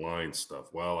company line stuff.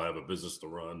 Well, I have a business to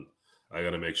run. I got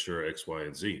to make sure X, Y,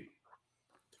 and Z.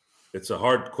 It's a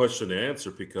hard question to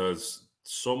answer because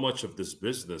so much of this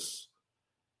business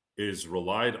is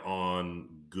relied on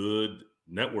good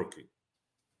networking.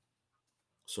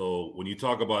 So when you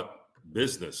talk about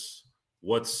business,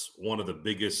 what's one of the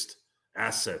biggest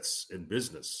assets in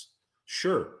business?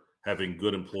 Sure, having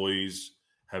good employees,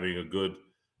 having a good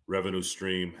revenue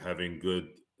stream, having good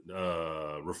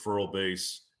referral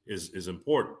base is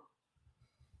important.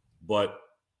 But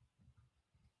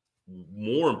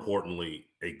more importantly,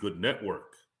 a good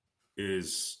network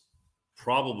is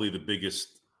probably the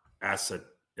biggest asset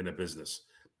in a business.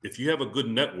 If you have a good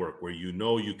network where you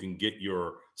know you can get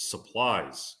your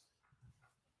supplies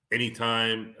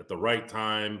anytime at the right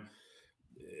time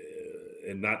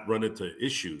and not run into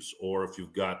issues, or if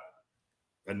you've got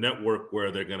a network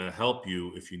where they're going to help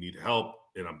you if you need help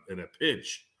in a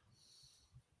pinch,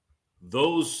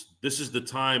 this is the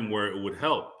time where it would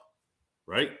help,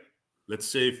 right? Let's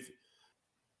say if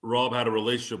Rob had a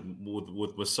relationship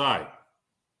with Masai,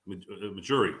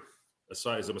 Ujiri.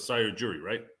 Masai is a Masai Ujiri,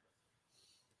 right?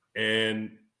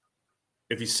 And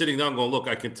if he's sitting down going, look,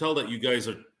 I can tell that you guys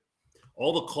are,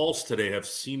 all the calls today have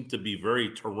seemed to be very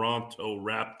Toronto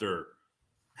Raptor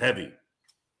heavy.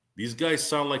 These guys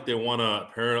sound like they want to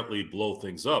apparently blow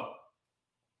things up.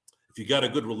 If you got a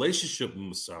good relationship with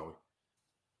Moussaoui,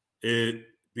 it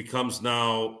becomes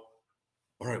now,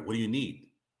 all right, what do you need?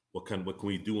 What can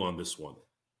we do on this one?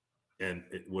 And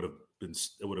it would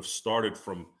have started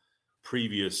from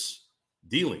previous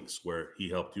dealings where he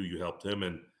helped you, you helped him,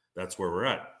 and that's where we're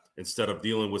at. Instead of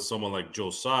dealing with someone like Joe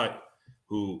Tsai,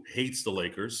 who hates the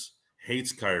Lakers,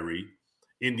 hates Kyrie,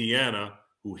 Indiana,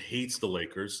 who hates the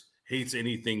Lakers, hates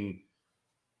anything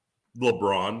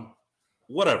LeBron,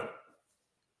 whatever.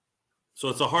 So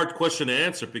it's a hard question to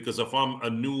answer because if I'm a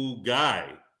new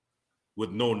guy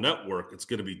with no network, it's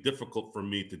going to be difficult for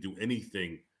me to do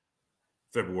anything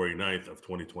February 9th of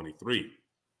 2023.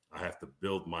 I have to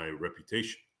build my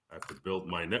reputation. I have to build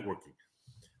my networking.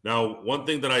 Now, one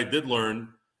thing that I did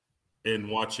learn in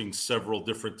watching several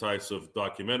different types of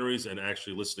documentaries and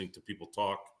actually listening to people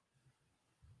talk,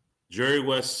 Jerry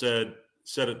West said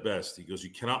it best. He goes,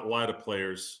 you cannot lie to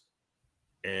players,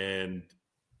 and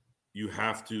you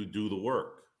have to do the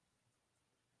work.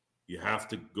 You have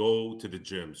to go to the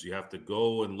gyms. You have to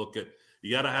go and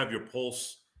you got to have your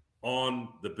pulse on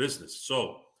the business.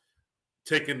 So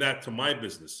taking that to my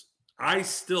business, I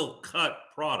still cut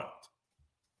product.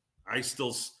 I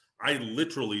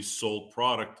literally sold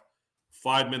product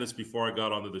 5 minutes before I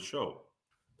got onto the show.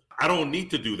 I don't need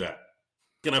to do that.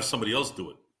 I can have somebody else do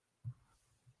it.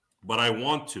 But I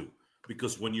want to,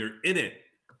 because when you're in it,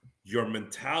 your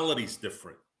mentality's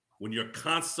different. When you're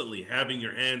constantly having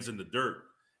your hands in the dirt,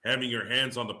 having your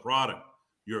hands on the product,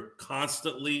 you're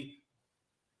constantly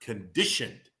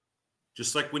conditioned.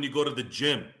 Just like when you go to the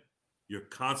gym, you're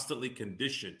constantly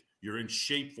conditioned. You're in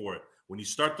shape for it. When you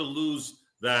start to lose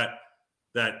that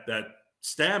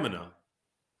stamina,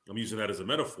 I'm using that as a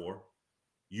metaphor,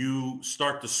 you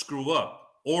start to screw up.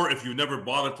 Or if you never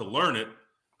bothered to learn it,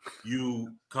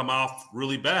 you come off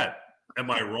really bad.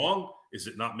 Am I wrong? Does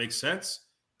it not make sense?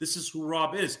 This is who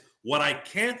Rob is. What I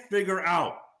can't figure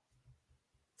out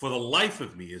for the life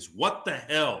of me is what the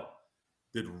hell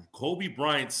did Kobe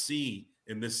Bryant see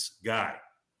in this guy?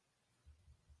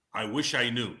 I wish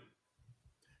I knew.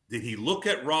 Did he look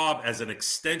at Rob as an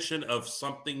extension of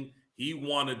something he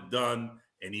wanted done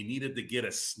and he needed to get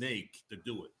a snake to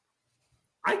do it?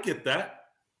 I get that.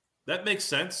 That makes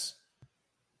sense.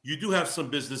 You do have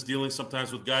some business dealings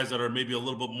sometimes with guys that are maybe a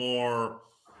little bit more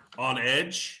on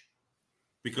edge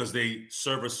because they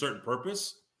serve a certain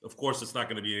purpose. Of course, it's not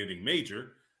going to be anything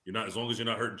major. You're not, as long as you're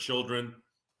not hurting children,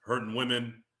 hurting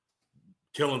women,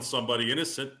 killing somebody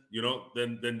innocent,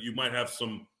 then you might have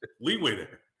some leeway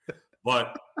there.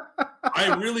 But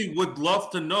I really would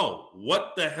love to know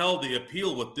what the hell the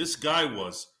appeal with this guy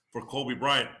was for Kobe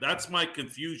Bryant. That's my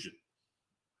confusion.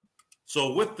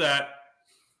 So with that,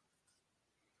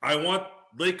 I want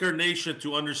Laker Nation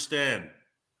to understand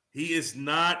he is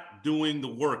not doing the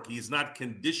work. He's not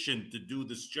conditioned to do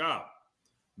this job.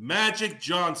 Magic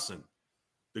Johnson,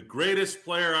 the greatest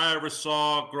player I ever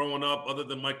saw growing up, other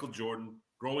than Michael Jordan,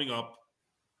 growing up.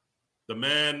 The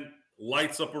man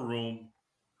lights up a room.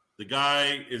 The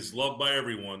guy is loved by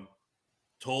everyone,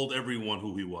 told everyone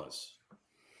who he was.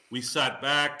 We sat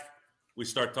back. We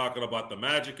start talking about the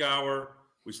Magic Hour.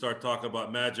 We start talking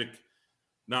about Magic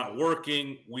not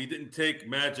working. We didn't take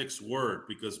Magic's word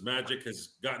because Magic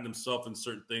has gotten himself in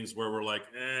certain things where we're like,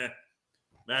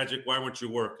 Magic, why weren't you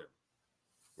working?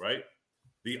 Right?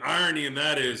 The irony in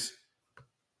that is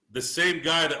the same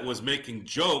guy that was making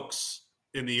jokes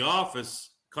in the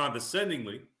office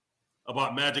condescendingly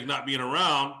about Magic not being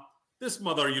around, this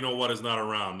mother, is not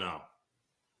around now.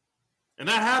 And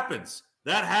that happens.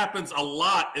 That happens a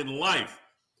lot in life.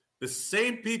 The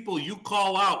same people you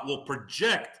call out will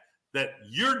project that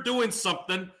you're doing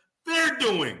something they're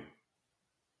doing.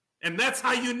 And that's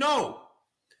how you know.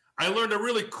 I learned a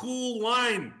really cool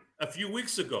line a few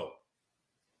weeks ago.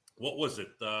 What was it?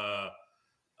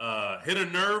 Hit a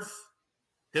nerve,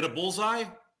 hit a bullseye,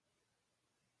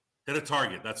 hit a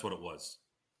target. That's what it was.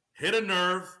 Hit a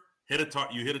nerve, you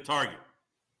hit a target.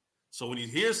 So when you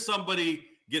hear somebody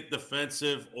get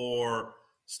defensive or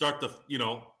start to,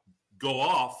 go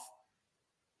off,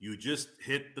 you just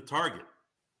hit the target.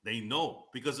 They know.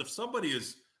 Because if somebody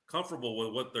is comfortable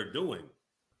with what they're doing,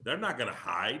 they're not going to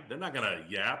hide. They're not going to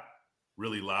yap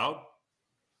really loud.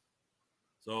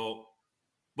 So,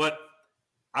 but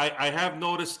I have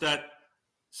noticed that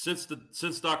since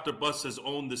Dr. Buss has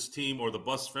owned this team, or the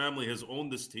Buss family has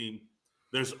owned this team,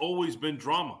 there's always been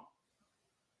drama.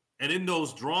 And in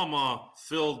those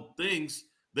drama-filled things,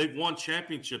 they've won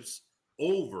championships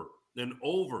over and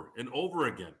over and over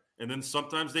again. And then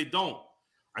sometimes they don't.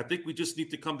 I think we just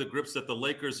need to come to grips that the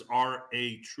Lakers are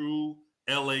a true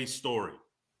LA story,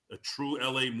 a true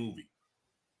LA movie.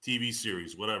 TV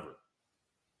series, whatever.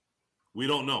 We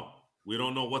don't know. We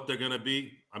don't know what they're going to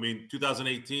be. I mean,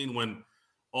 2018, when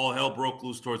all hell broke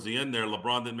loose towards the end there,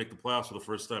 LeBron didn't make the playoffs for the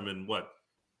first time in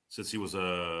since he was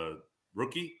a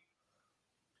rookie.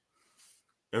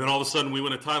 And then all of a sudden we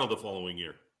win a title the following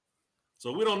year.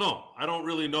 So we don't know. I don't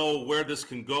really know where this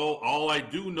can go. All I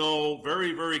do know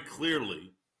very, very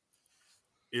clearly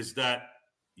is that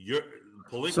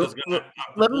Pelinka's going to.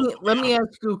 Let me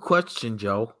ask you a question,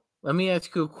 Joe. Let me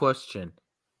ask you a question.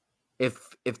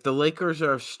 If the Lakers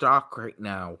are stock right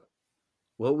now,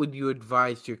 what would you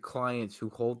advise your clients who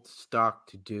hold stock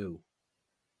to do?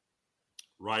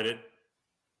 Ride it.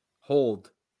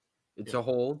 Hold. It's a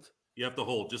hold. You have to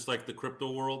hold, just like the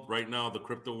crypto world. Right now, the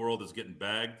crypto world is getting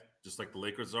bagged, just like the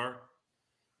Lakers are.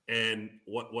 And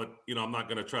what I'm not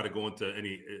going to try to go into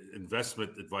any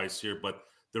investment advice here, but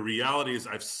the reality is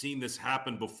I've seen this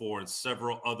happen before in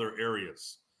several other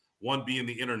areas. One being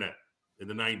the internet in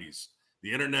the 90s.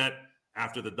 The internet,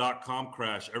 after the dot-com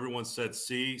crash, everyone said,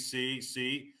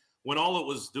 see, when all it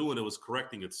was doing, it was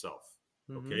correcting itself.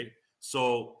 Mm-hmm. Okay?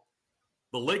 So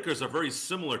the Lakers are very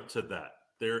similar to that.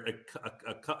 They're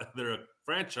a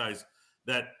franchise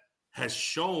that has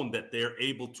shown that they're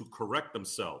able to correct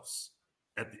themselves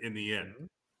in the end.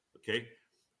 Okay,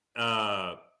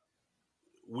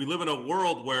 we live in a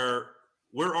world where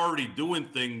we're already doing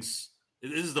things.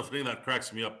 This is the thing that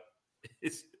cracks me up.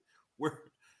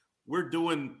 We're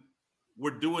doing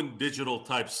digital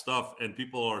type stuff, and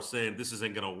people are saying this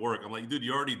isn't going to work. I'm like, dude,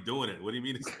 you're already doing it. What do you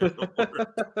mean it's going to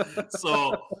work?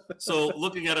 So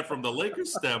looking at it from the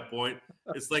Lakers standpoint,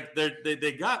 it's like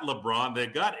they got LeBron, they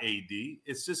got AD.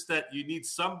 It's just that you need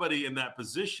somebody in that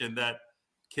position that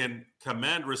can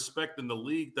command respect in the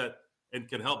league and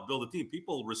can help build a team.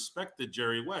 People respected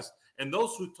Jerry West, and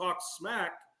those who talk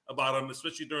smack about him,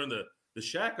 especially during the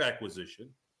Shaq acquisition,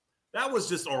 that was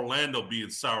just Orlando being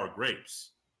sour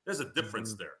grapes. There's a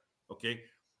difference there, okay?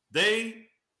 They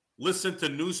listened to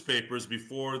newspapers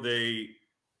before they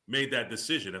made that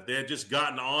decision. If they had just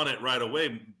gotten on it right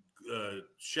away,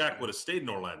 Shaq would have stayed in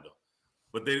Orlando.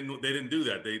 But they didn't do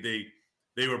that.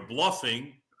 They were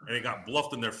bluffing, and they got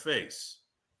bluffed in their face.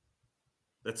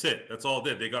 That's it. That's all it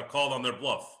did. They got called on their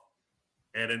bluff.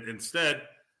 And instead,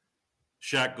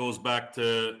 Shaq goes back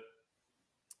to,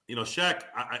 Shaq,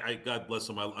 I God bless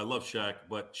him. I love Shaq,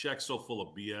 but Shaq's so full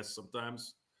of BS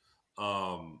sometimes.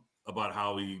 About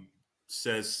how he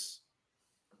says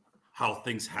how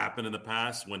things happen in the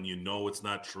past when it's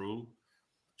not true.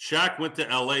 Shaq went to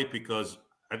LA because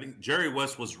I think Jerry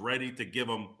West was ready to give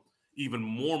him even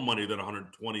more money than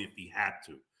 120 if he had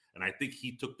to. And I think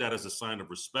he took that as a sign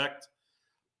of respect.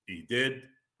 He did,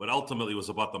 but ultimately it was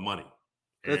about the money.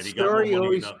 That story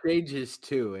always changes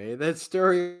too, eh? That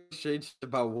story changes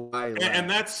about why. And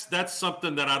that's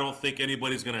something that I don't think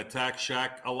anybody's going to attack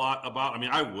Shaq a lot about. I mean,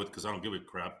 I would because I don't give a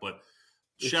crap. But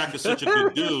Shaq is such a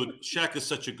good dude. Shaq is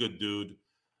such a good dude.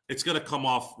 It's going to come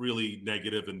off really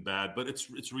negative and bad, but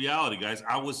it's reality, guys.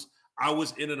 I was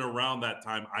in and around that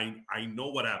time. I know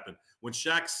what happened when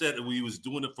Shaq said that he was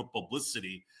doing it for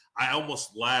publicity. I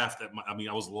almost laughed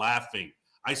I was laughing.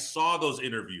 I saw those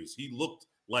interviews. He looked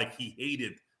like he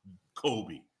hated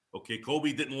Kobe. Okay,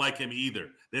 Kobe didn't like him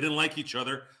either. They didn't like each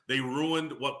other. They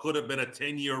ruined what could have been a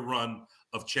 10-year run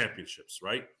of championships,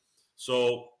 right?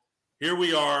 So here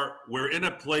we are. We're in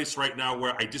a place right now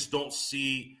where I just don't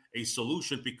see a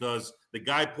solution because the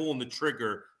guy pulling the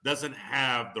trigger doesn't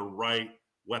have the right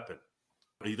weapon.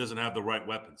 He doesn't have the right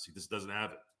weapons. He just doesn't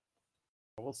have it.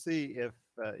 We'll see if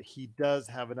he does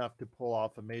have enough to pull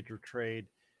off a major trade.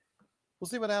 We'll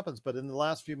see what happens. But in the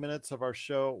last few minutes of our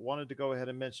show, wanted to go ahead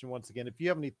and mention once again, if you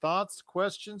have any thoughts,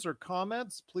 questions, or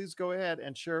comments, please go ahead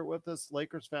and share it with us.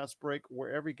 Lakers Fast Break,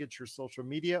 wherever you get your social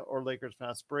media, or Lakers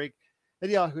Fast Break at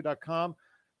yahoo.com.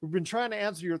 We've been trying to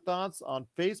answer your thoughts on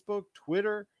Facebook,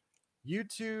 Twitter,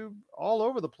 YouTube, all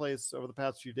over the place over the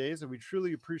past few days. And we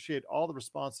truly appreciate all the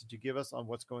responses you give us on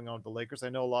what's going on with the Lakers. I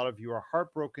know a lot of you are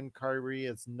heartbroken. Kyrie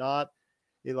is not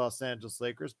a Los Angeles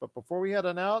Lakers. But before we head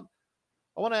on out,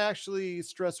 I want to actually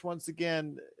stress once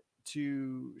again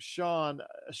to Sean.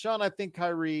 Sean, I think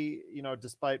Kyrie,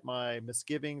 despite my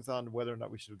misgivings on whether or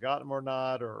not we should have gotten him or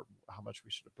not, or how much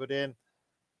we should have put in,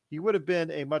 he would have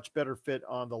been a much better fit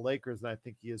on the Lakers than I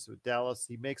think he is with Dallas.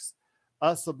 He makes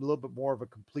us a little bit more of a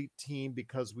complete team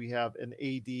because we have an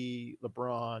AD,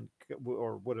 LeBron,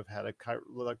 or would have had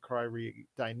a Kyrie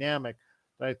dynamic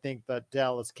that I think that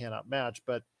Dallas cannot match.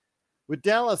 But with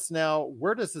Dallas now,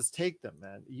 where does this take them,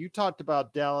 man? You talked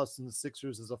about Dallas and the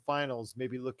Sixers as a finals,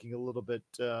 maybe looking a little bit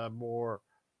more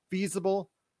feasible.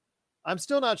 I'm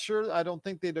still not sure. I don't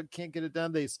think they can't get it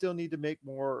done. They still need to make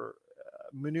more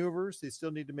maneuvers. They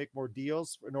still need to make more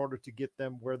deals in order to get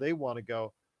them where they want to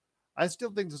go. I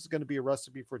still think this is going to be a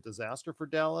recipe for disaster for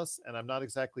Dallas, and I'm not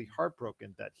exactly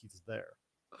heartbroken that he's there.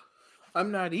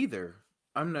 I'm not either.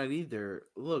 I'm not either.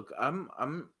 Look, I'm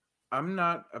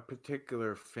not a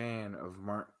particular fan of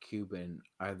Mark Cuban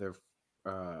either,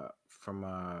 from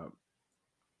a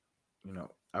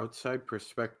outside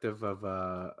perspective of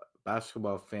a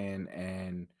basketball fan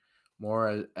and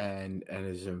and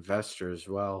as an investor as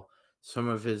well. Some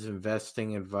of his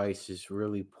investing advice is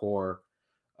really poor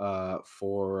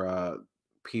for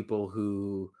people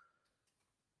who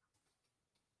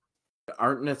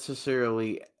aren't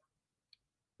necessarily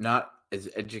not as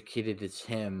educated as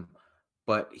him,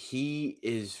 but he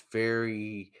is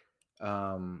very,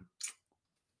 um,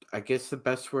 I guess the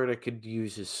best word I could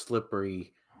use is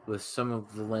slippery with some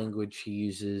of the language he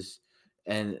uses,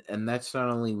 and that's not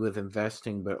only with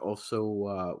investing, but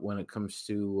also when it comes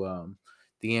to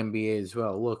the NBA as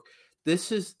well. Look,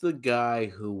 this is the guy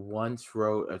who once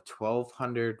wrote a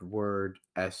 1,200 word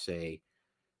essay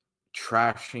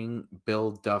trashing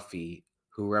Bill Duffy,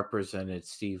 who represented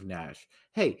Steve Nash.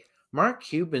 Hey, Mark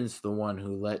Cuban's the one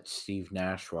who let Steve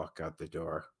Nash walk out the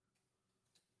door.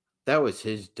 That was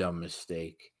his dumb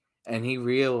mistake. And he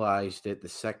realized it the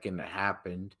second it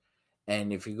happened.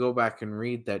 And if you go back and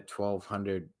read that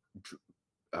 1,200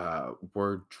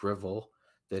 word drivel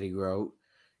that he wrote,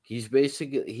 he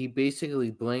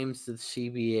basically blames the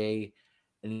CBA,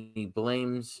 and he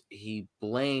blames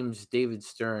David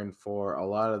Stern for a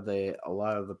lot of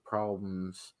the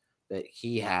problems that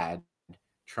he had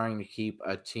trying to keep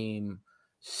a team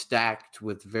stacked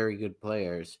with very good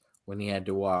players when he had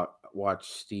to watch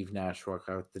Steve Nash walk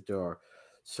out the door.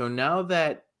 So now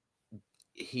that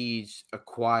he's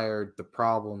acquired the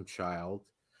problem child,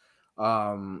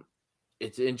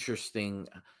 it's interesting.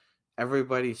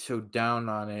 Everybody's so down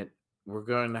on it. We're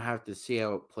going to have to see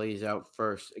how it plays out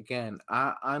first. Again,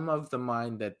 I'm of the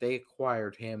mind that they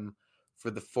acquired him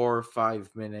for the 4 or 5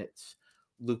 minutes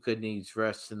Luka needs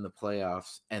rest in the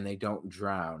playoffs, and they don't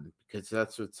drown, because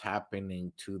that's what's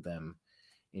happening to them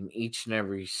in each and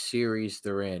every series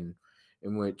they're in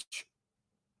which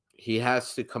he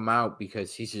has to come out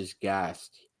because he's just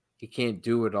gassed. He can't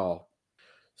do it all.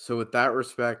 So with that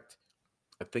respect,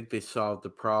 I think they solved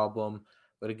the problem.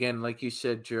 But again, like you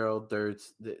said, Gerald,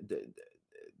 there's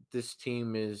this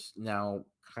team is now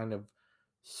kind of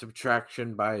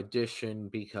subtraction by addition,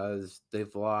 because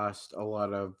they've lost a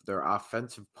lot of their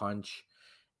offensive punch,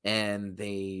 and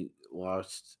they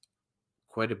lost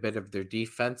quite a bit of their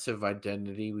defensive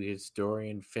identity, because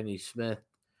Dorian Finney-Smith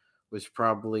was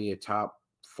probably a top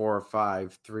 4 or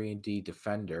 5 3-and-D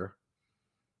defender.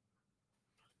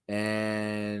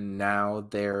 And now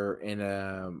they're in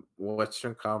a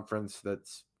Western Conference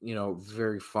that's,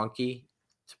 very funky,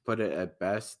 to put it at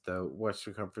best. The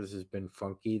Western Conference has been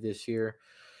funky this year.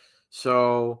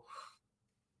 So,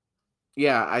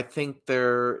 yeah, I think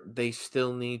they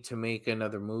still need to make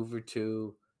another move or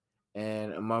two.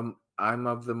 And I'm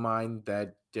of the mind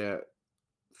that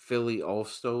Philly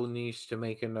also needs to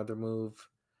make another move.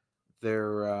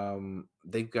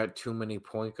 They've got too many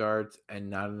point guards and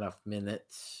not enough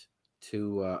minutes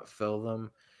to fill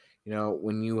them.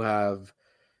 When you have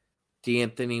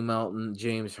D'Anthony Melton,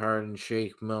 James Harden,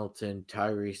 Shake Milton,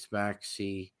 Tyrese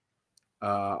Maxey,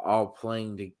 all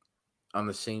playing on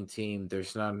the same team,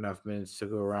 there's not enough minutes to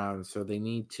go around. So they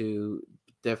need to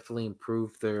definitely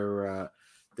improve their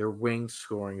wing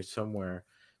scoring somewhere,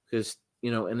 because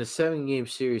in a 7-game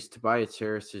series, Tobias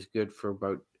Harris is good for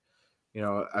about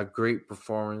a great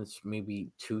performance, maybe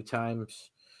 2 times.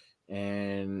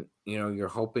 And, you're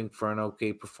hoping for an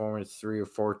okay performance 3 or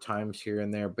 4 times here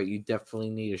and there, but you definitely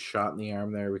need a shot in the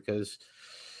arm there, because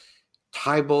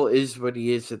Tybal is what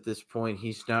he is at this point.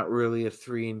 He's not really a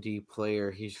 3-and-D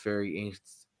player. His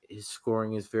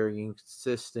scoring is very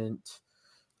inconsistent.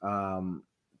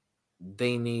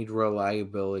 They need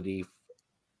reliability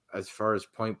as far as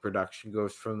point production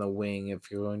goes from the wing if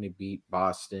you're going to beat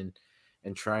Boston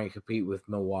and try and compete with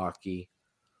Milwaukee.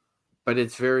 But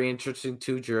it's very interesting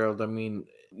too, Gerald. I mean,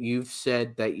 you've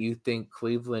said that you think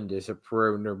Cleveland is a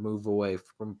perimeter move away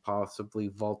from possibly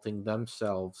vaulting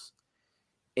themselves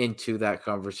into that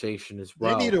conversation as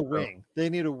well. They need a wing. They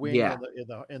need a wing, yeah,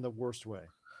 in the worst way.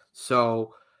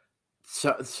 So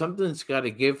something's got to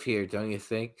give here, don't you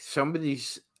think?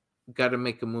 Somebody's got to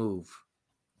make a move.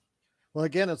 Well,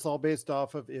 again, it's all based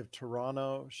off of if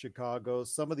Toronto, Chicago,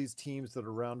 some of these teams that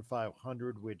are around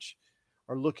 500, which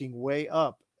are looking way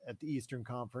up at the Eastern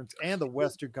Conference and the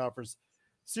Western Conference.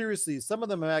 Seriously, some of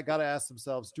them have got to ask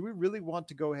themselves, do we really want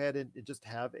to go ahead and just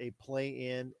have a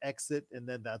play-in exit and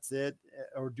then that's it?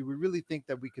 Or do we really think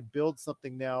that we can build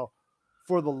something now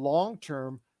for the long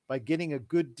term by getting a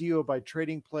good deal by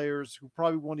trading players who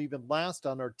probably won't even last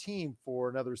on our team for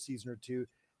another season or two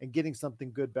and getting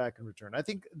something good back in return. I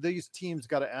think these teams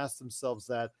got to ask themselves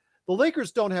that. The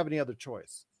Lakers don't have any other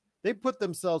choice. They put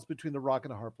themselves between the rock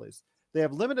and a hard place. They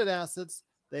have limited assets.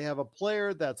 They have a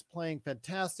player that's playing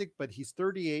fantastic, but he's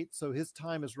 38, so his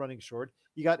time is running short.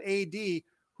 You got AD,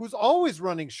 who's always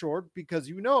running short because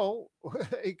he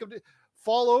could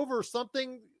fall over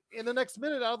something in the next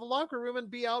minute out of the locker room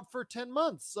and be out for 10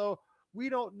 months. So we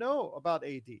don't know about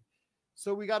AD.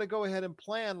 So we got to go ahead and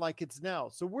plan like it's now.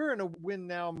 So we're in a win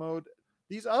now mode.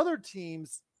 These other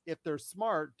teams, if they're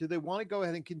smart, do they want to go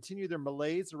ahead and continue their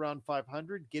malaise around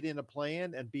 500, get in a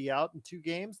play-in and be out in 2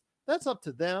 games? That's up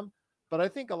to them. But I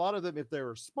think a lot of them, if they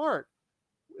were smart,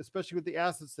 especially with the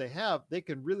assets they have, they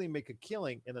can really make a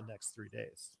killing in the next 3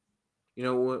 days.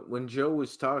 When Joe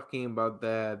was talking about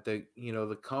that, the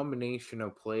combination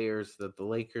of players that the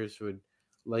Lakers would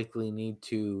likely need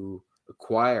to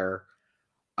acquire,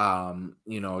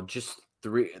 just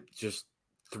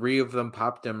three of them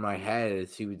popped in my head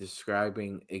as he was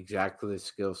describing exactly the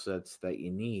skill sets that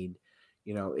you need.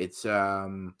 It's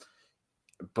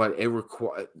but it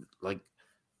requires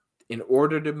in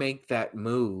order to make that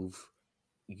move,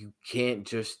 you can't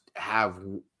just have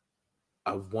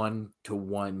a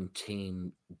 1-to-1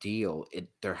 team deal.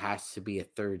 There has to be a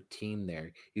third team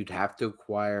there. You'd have to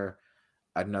acquire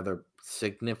another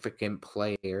significant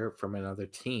player from another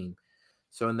team.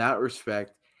 So in that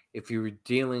respect, if you were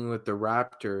dealing with the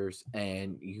Raptors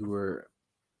and you were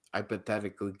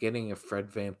hypothetically getting a Fred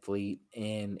VanVleet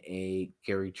and a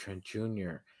Gary Trent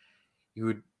Jr., you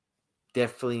would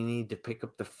definitely need to pick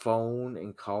up the phone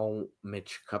and call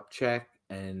Mitch Kupchak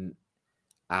and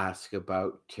ask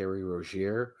about Terry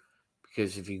Rozier,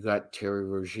 because if you got Terry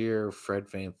Rozier, Fred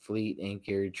VanVleet, and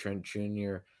Gary Trent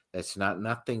Jr., that's not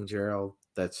nothing, Gerald.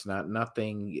 That's not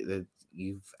nothing. That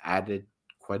you've added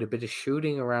quite a bit of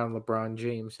shooting around LeBron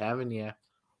James, haven't you?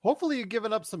 Hopefully you've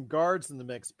given up some guards in the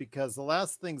mix, because the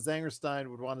last thing Zangerstein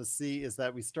would want to see is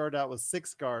that we start out with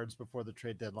 6 guards before the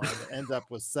trade deadline and end up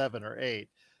with 7 or 8.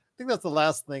 I think that's the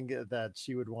last thing that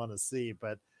she would want to see,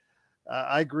 but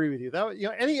I agree with you. That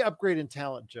any upgrade in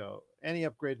talent, Joe, any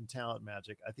upgrade in talent,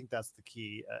 Magic, I think that's the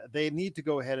key. They need to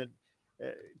go ahead and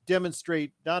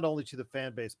demonstrate not only to the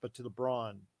fan base but to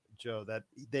LeBron, Joe, that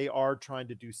they are trying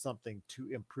to do something to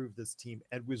improve this team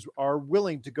and are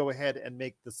willing to go ahead and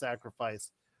make the sacrifice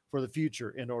for the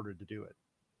future in order to do it.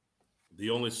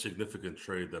 The only significant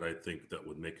trade that I think that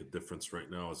would make a difference right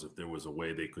now is if there was a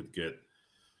way they could get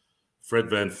Fred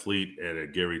VanVleet and a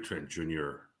Gary Trent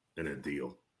Jr. in a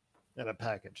deal. And a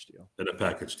package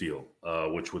deal.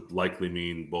 Which would likely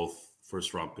mean both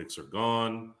first-round picks are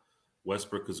gone,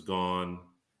 Westbrook is gone,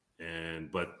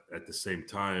 but at the same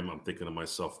time, I'm thinking to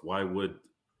myself, why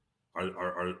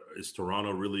is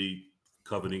Toronto really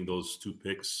coveting those 2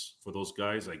 picks for those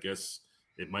guys? I guess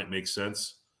it might make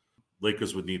sense.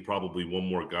 Lakers would need probably one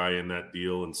more guy in that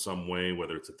deal in some way,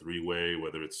 whether it's a 3-way,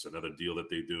 whether it's another deal that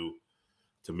they do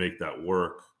to make that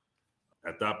work.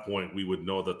 At that point, we would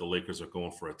know that the Lakers are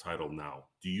going for a title now.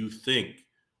 Do you think,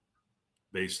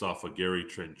 based off of Gary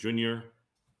Trent Jr.,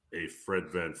 a Fred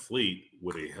VanVleet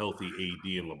with a healthy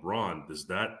AD and LeBron, does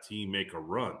that team make a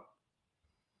run?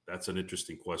 That's an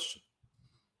interesting question.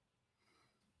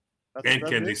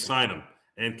 Can they sign them?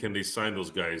 And can they sign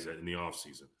those guys in the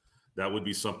offseason? That would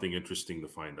be something interesting to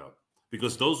find out,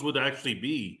 because those would actually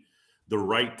be the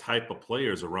right type of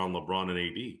players around LeBron and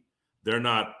AD. They're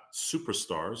not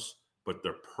superstars, but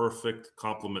they're perfect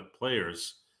complement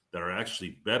players that are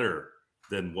actually better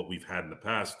than what we've had in the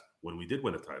past when we did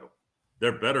win a title.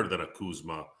 They're better than a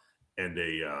Kuzma and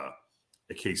a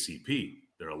KCP.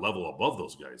 They're a level above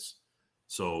those guys.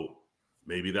 So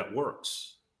maybe that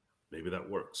works.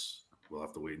 We'll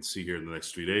have to wait and see here in the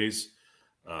next 3 days.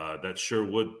 That sure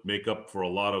would make up for a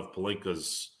lot of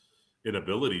Pelinka's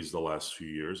inabilities the last few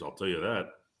years. I'll tell you that.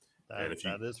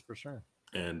 That is for sure.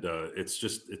 And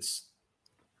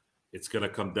it's going to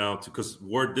come down to, because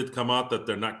word did come out that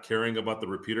they're not caring about the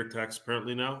repeater tax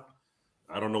apparently now.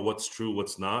 I don't know what's true,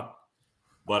 what's not.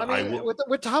 But I mean,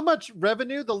 with how much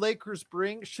revenue the Lakers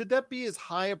bring, should that be as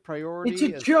high a priority? It's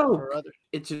a joke.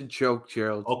 It's a joke,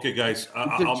 Gerald. Okay, guys,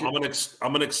 I'm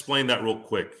gonna explain that real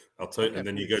quick. I'll tell you, and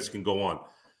then you guys can go on.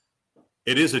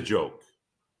 It is a joke,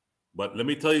 but let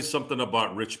me tell you something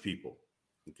about rich people.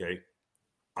 Okay,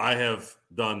 I have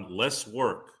done less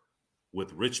work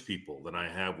with rich people than I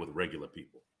have with regular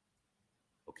people.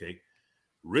 Okay,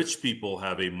 rich people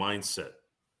have a mindset,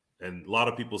 and a lot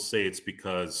of people say it's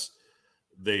because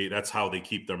that's how they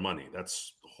keep their money.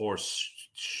 That's horse,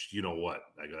 you know what?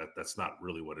 That's not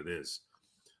really what it is.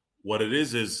 What it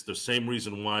is the same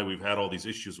reason why we've had all these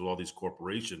issues with all these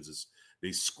corporations is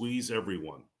they squeeze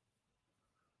everyone.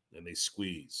 And they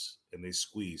squeeze and they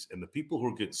squeeze. And the people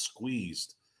who get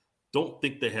squeezed don't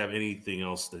think they have anything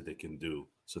else that they can do.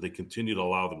 So they continue to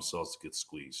allow themselves to get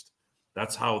squeezed.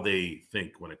 That's how they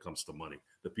think when it comes to money,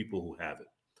 the people who have it.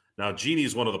 Now, Genie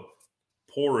is one of the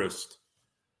poorest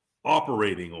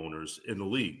operating owners in the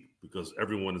league because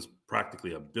everyone is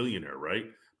practically a billionaire, right?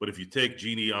 But if you take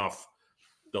Genie off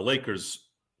the Lakers'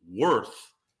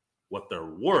 worth, what they're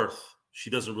worth, she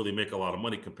doesn't really make a lot of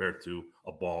money compared to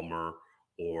a Ballmer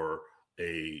or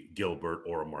a Gilbert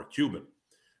or a Mark Cuban.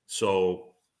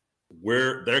 So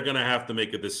where they're going to have to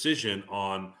make a decision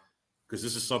on, because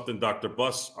this is something Dr.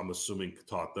 Buss, I'm assuming,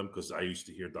 taught them, because I used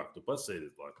to hear Dr. Buss say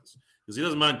this like this, because he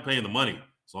doesn't mind paying the money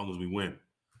as long as we win.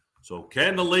 So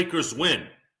can the Lakers win?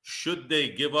 Should they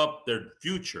give up their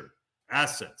future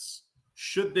assets?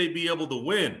 Should they be able to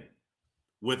win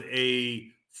with a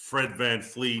Fred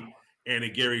VanVleet and a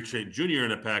Gary Trent Jr.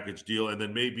 in a package deal, and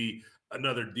then maybe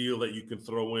another deal that you can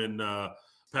throw in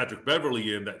Patrick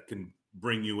Beverley in that can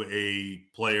bring you a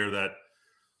player that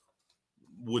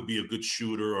would be a good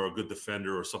shooter or a good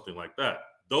defender or something like that?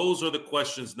 Those are the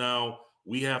questions now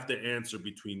we have to answer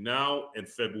between now and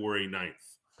February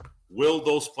 9th. Will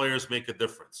those players make a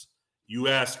difference? You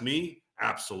ask me,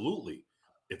 absolutely.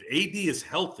 If AD is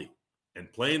healthy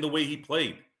and playing the way he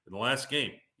played in the last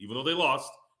game, even though they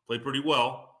lost, played pretty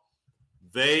well,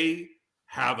 they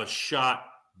have a shot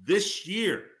this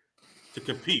year to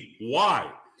compete. Why?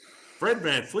 Fred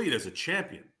VanVleet is a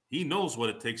champion. He knows what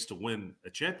it takes to win a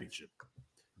championship.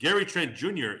 Gary Trent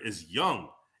Jr. is young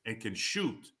and can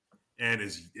shoot and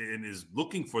is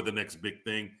looking for the next big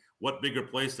thing. What bigger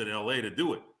place than LA to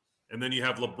do it? And then you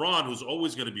have LeBron, who's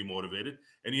always going to be motivated,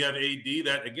 and you have AD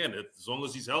that, again, as long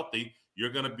as he's healthy,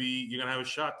 you're going to have a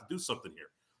shot to do something here.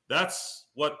 That's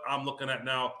what I'm looking at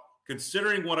now,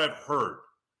 considering what I've heard.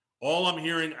 All I'm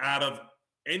hearing out of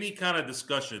any kind of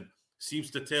discussion seems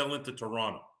to tail into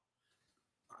Toronto.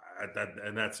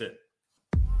 And that's it.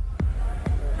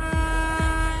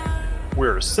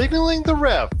 We're signaling the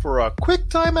ref for a quick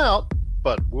timeout,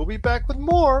 but we'll be back with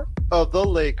more of the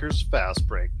Lakers Fast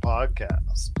Break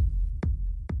podcast.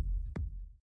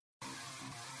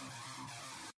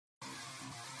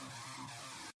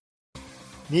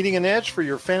 Needing an edge for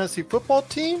your fantasy football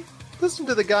team? Listen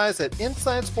to the guys at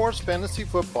Inside Sports Fantasy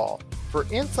Football for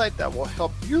insight that will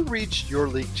help you reach your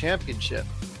league championship.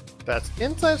 That's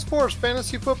Inside Sports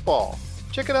Fantasy Football.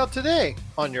 Check it out today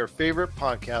on your favorite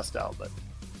podcast outlet.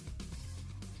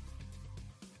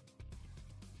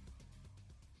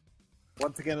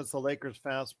 Once again, it's the Lakers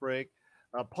Fast Break.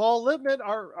 Paul Lippman,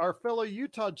 our fellow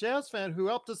Utah Jazz fan who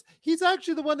helped us, he's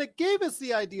actually the one that gave us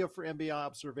the idea for NBA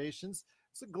observations.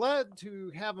 So glad to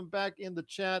have him back in the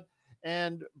chat.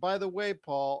 And by the way,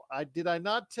 Paul, did I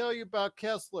not tell you about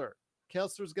Kessler?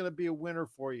 Kessler's going to be a winner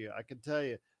for you. I can tell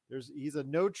you. He's a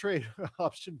no trade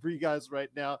option for you guys right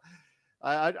now.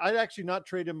 I'd actually not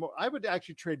trade him. I would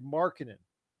actually trade Markkanen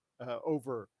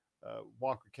over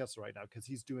Walker Kessler right now because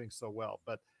he's doing so well.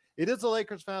 But it is a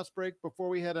Lakers Fast Break. Before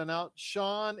we head on out,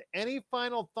 Sean, any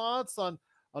final thoughts on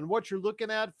what you're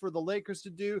looking at for the Lakers to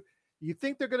do? You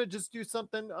think they're going to just do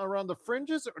something around the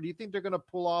fringes, or do you think they're going to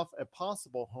pull off a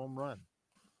possible home run?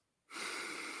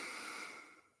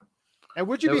 And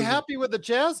would you be happy with the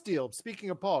Jazz deal?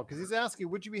 Speaking of Paul, because he's asking,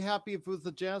 would you be happy if it was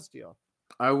the Jazz deal?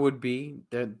 I would be.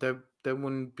 That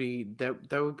wouldn't be that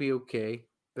would be okay.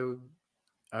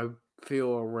 I feel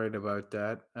all right about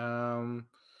that.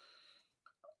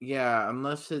 Yeah,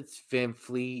 unless it's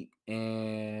VanVleet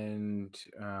and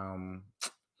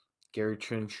Gary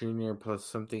Trent Jr. plus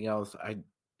something else,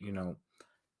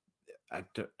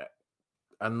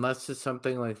 unless it's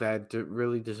something like that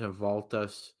really doesn't vault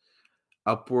us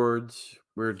upwards.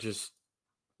 We're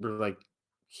like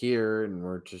here and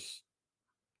we're just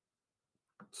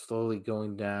slowly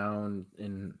going down.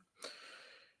 And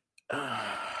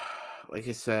like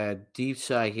I said, deep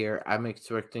sigh here. I'm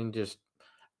expecting just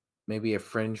maybe a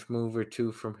fringe move or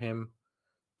two from him.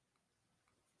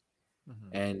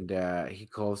 Mm-hmm. And he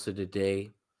calls it a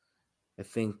day. I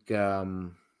think, there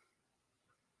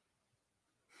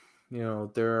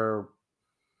are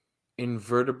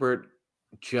invertebrate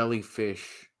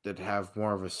jellyfish that have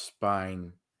more of a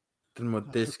spine than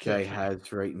what this guy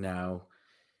has right now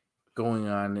going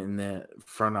on in the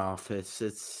front office.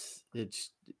 It's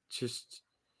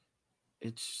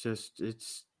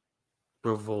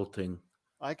revolting.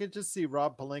 I could just see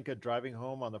Rob Pelinka driving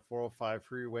home on the 405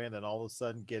 freeway and then all of a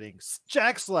sudden getting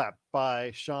jack slapped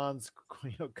by Sean's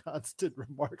constant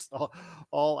remarks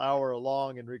all hour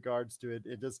long in regards to it.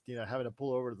 It just, having to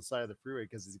pull over to the side of the freeway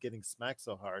because he's getting smacked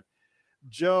so hard.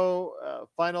 Joe,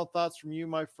 final thoughts from you,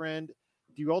 my friend.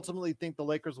 Do you ultimately think the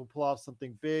Lakers will pull off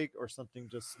something big or something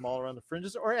just small around the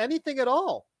fringes or anything at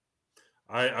all?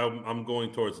 I'm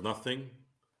going towards nothing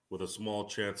with a small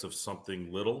chance of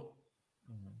something little.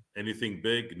 Mm-hmm. Anything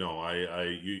big? No,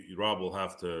 Rob will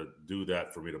have to do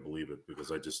that for me to believe it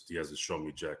because he hasn't shown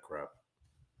me jack crap.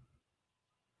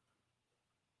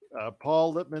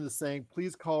 Paul Lippman is saying,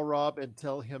 please call Rob and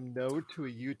tell him no to a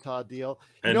Utah deal.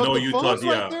 And no the Utah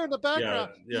deal. Right there in the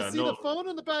background. Yeah, you see the phone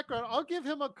in the background. I'll give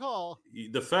him a call.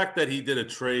 The fact that he did a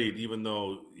trade, even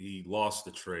though he lost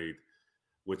the trade,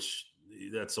 which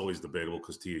that's always debatable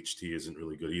because THT isn't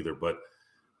really good either. But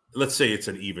let's say it's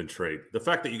an even trade. The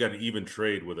fact that you got an even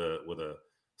trade with a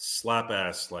slap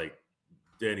ass like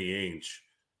Danny Ainge,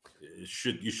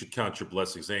 you should count your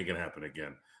blessings. It ain't gonna happen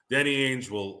again. Danny Ainge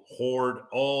will hoard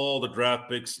all the draft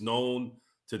picks known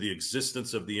to the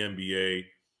existence of the NBA,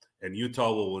 and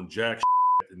Utah will win jack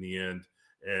in the end,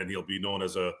 and he'll be known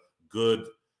as a good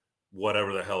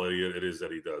whatever the hell it is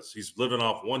that he does. He's living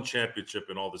off one championship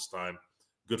in all this time.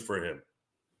 Good for him.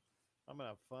 I'm going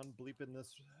to have fun bleeping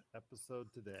this episode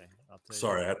today. I'll tell you.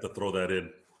 Sorry, I had to throw that in.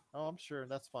 Oh, I'm sure.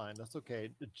 That's fine. That's okay.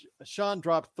 Sean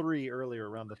dropped 3 earlier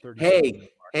around the 30.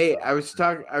 Hey, I was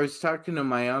talking to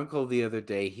my uncle the other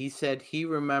day. He said he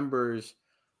remembers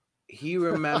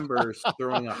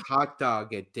throwing a hot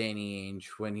dog at Danny Ainge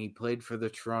when he played for the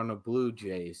Toronto Blue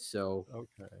Jays. So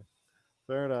okay.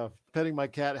 Fair enough. Petting my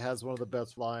cat has one of the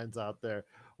best lines out there.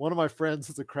 One of my friends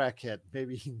is a crackhead.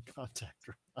 Maybe he can contact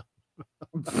her.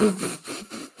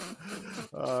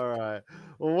 All right.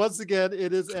 Well, once again,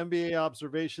 it is NBA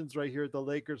Observations right here at the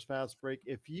Lakers Fast Break.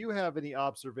 If you have any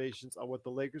observations on what the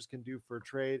Lakers can do for a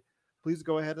trade, please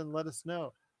go ahead and let us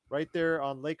know. Right there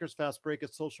on Lakers Fast Break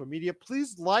at social media.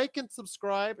 Please like and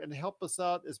subscribe and help us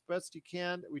out as best you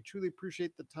can. We truly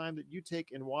appreciate the time that you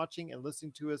take in watching and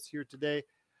listening to us here today.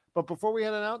 But before we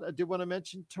head on out, I did want to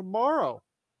mention tomorrow,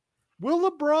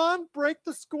 will LeBron break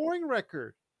the scoring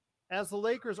record as the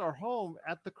Lakers are home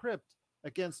at the Crypt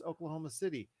against Oklahoma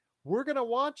City? We're going to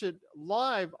watch it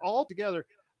live all together.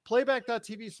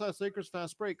 Playback.tv/Lakers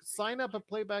Fast Break. Sign up at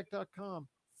playback.com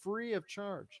free of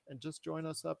charge and just join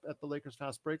us up at the Lakers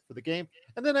Fast Break for the game.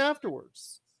 And then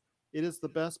afterwards, it is the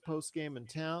best post game in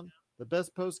town, the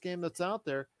best post game that's out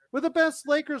there with the best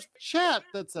Lakers chat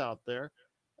that's out there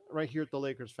right here at the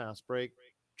Lakers Fast Break.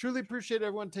 Truly appreciate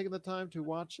everyone taking the time to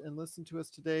watch and listen to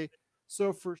us today.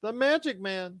 So for the Magic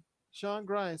Man, Sean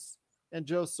Grice, and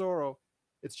Joe Soro,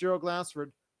 it's Gerald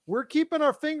Glassford. We're keeping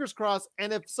our fingers crossed,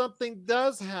 and if something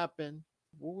does happen,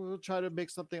 we'll try to make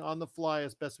something on the fly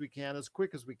as best we can, as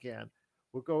quick as we can.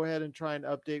 We'll go ahead and try and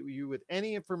update you with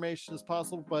any information as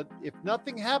possible, but if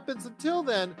nothing happens until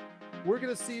then, we're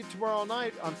going to see you tomorrow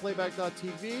night on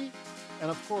Playback.tv,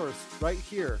 and of course, right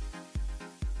here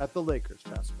at the Lakers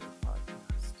Fast Break.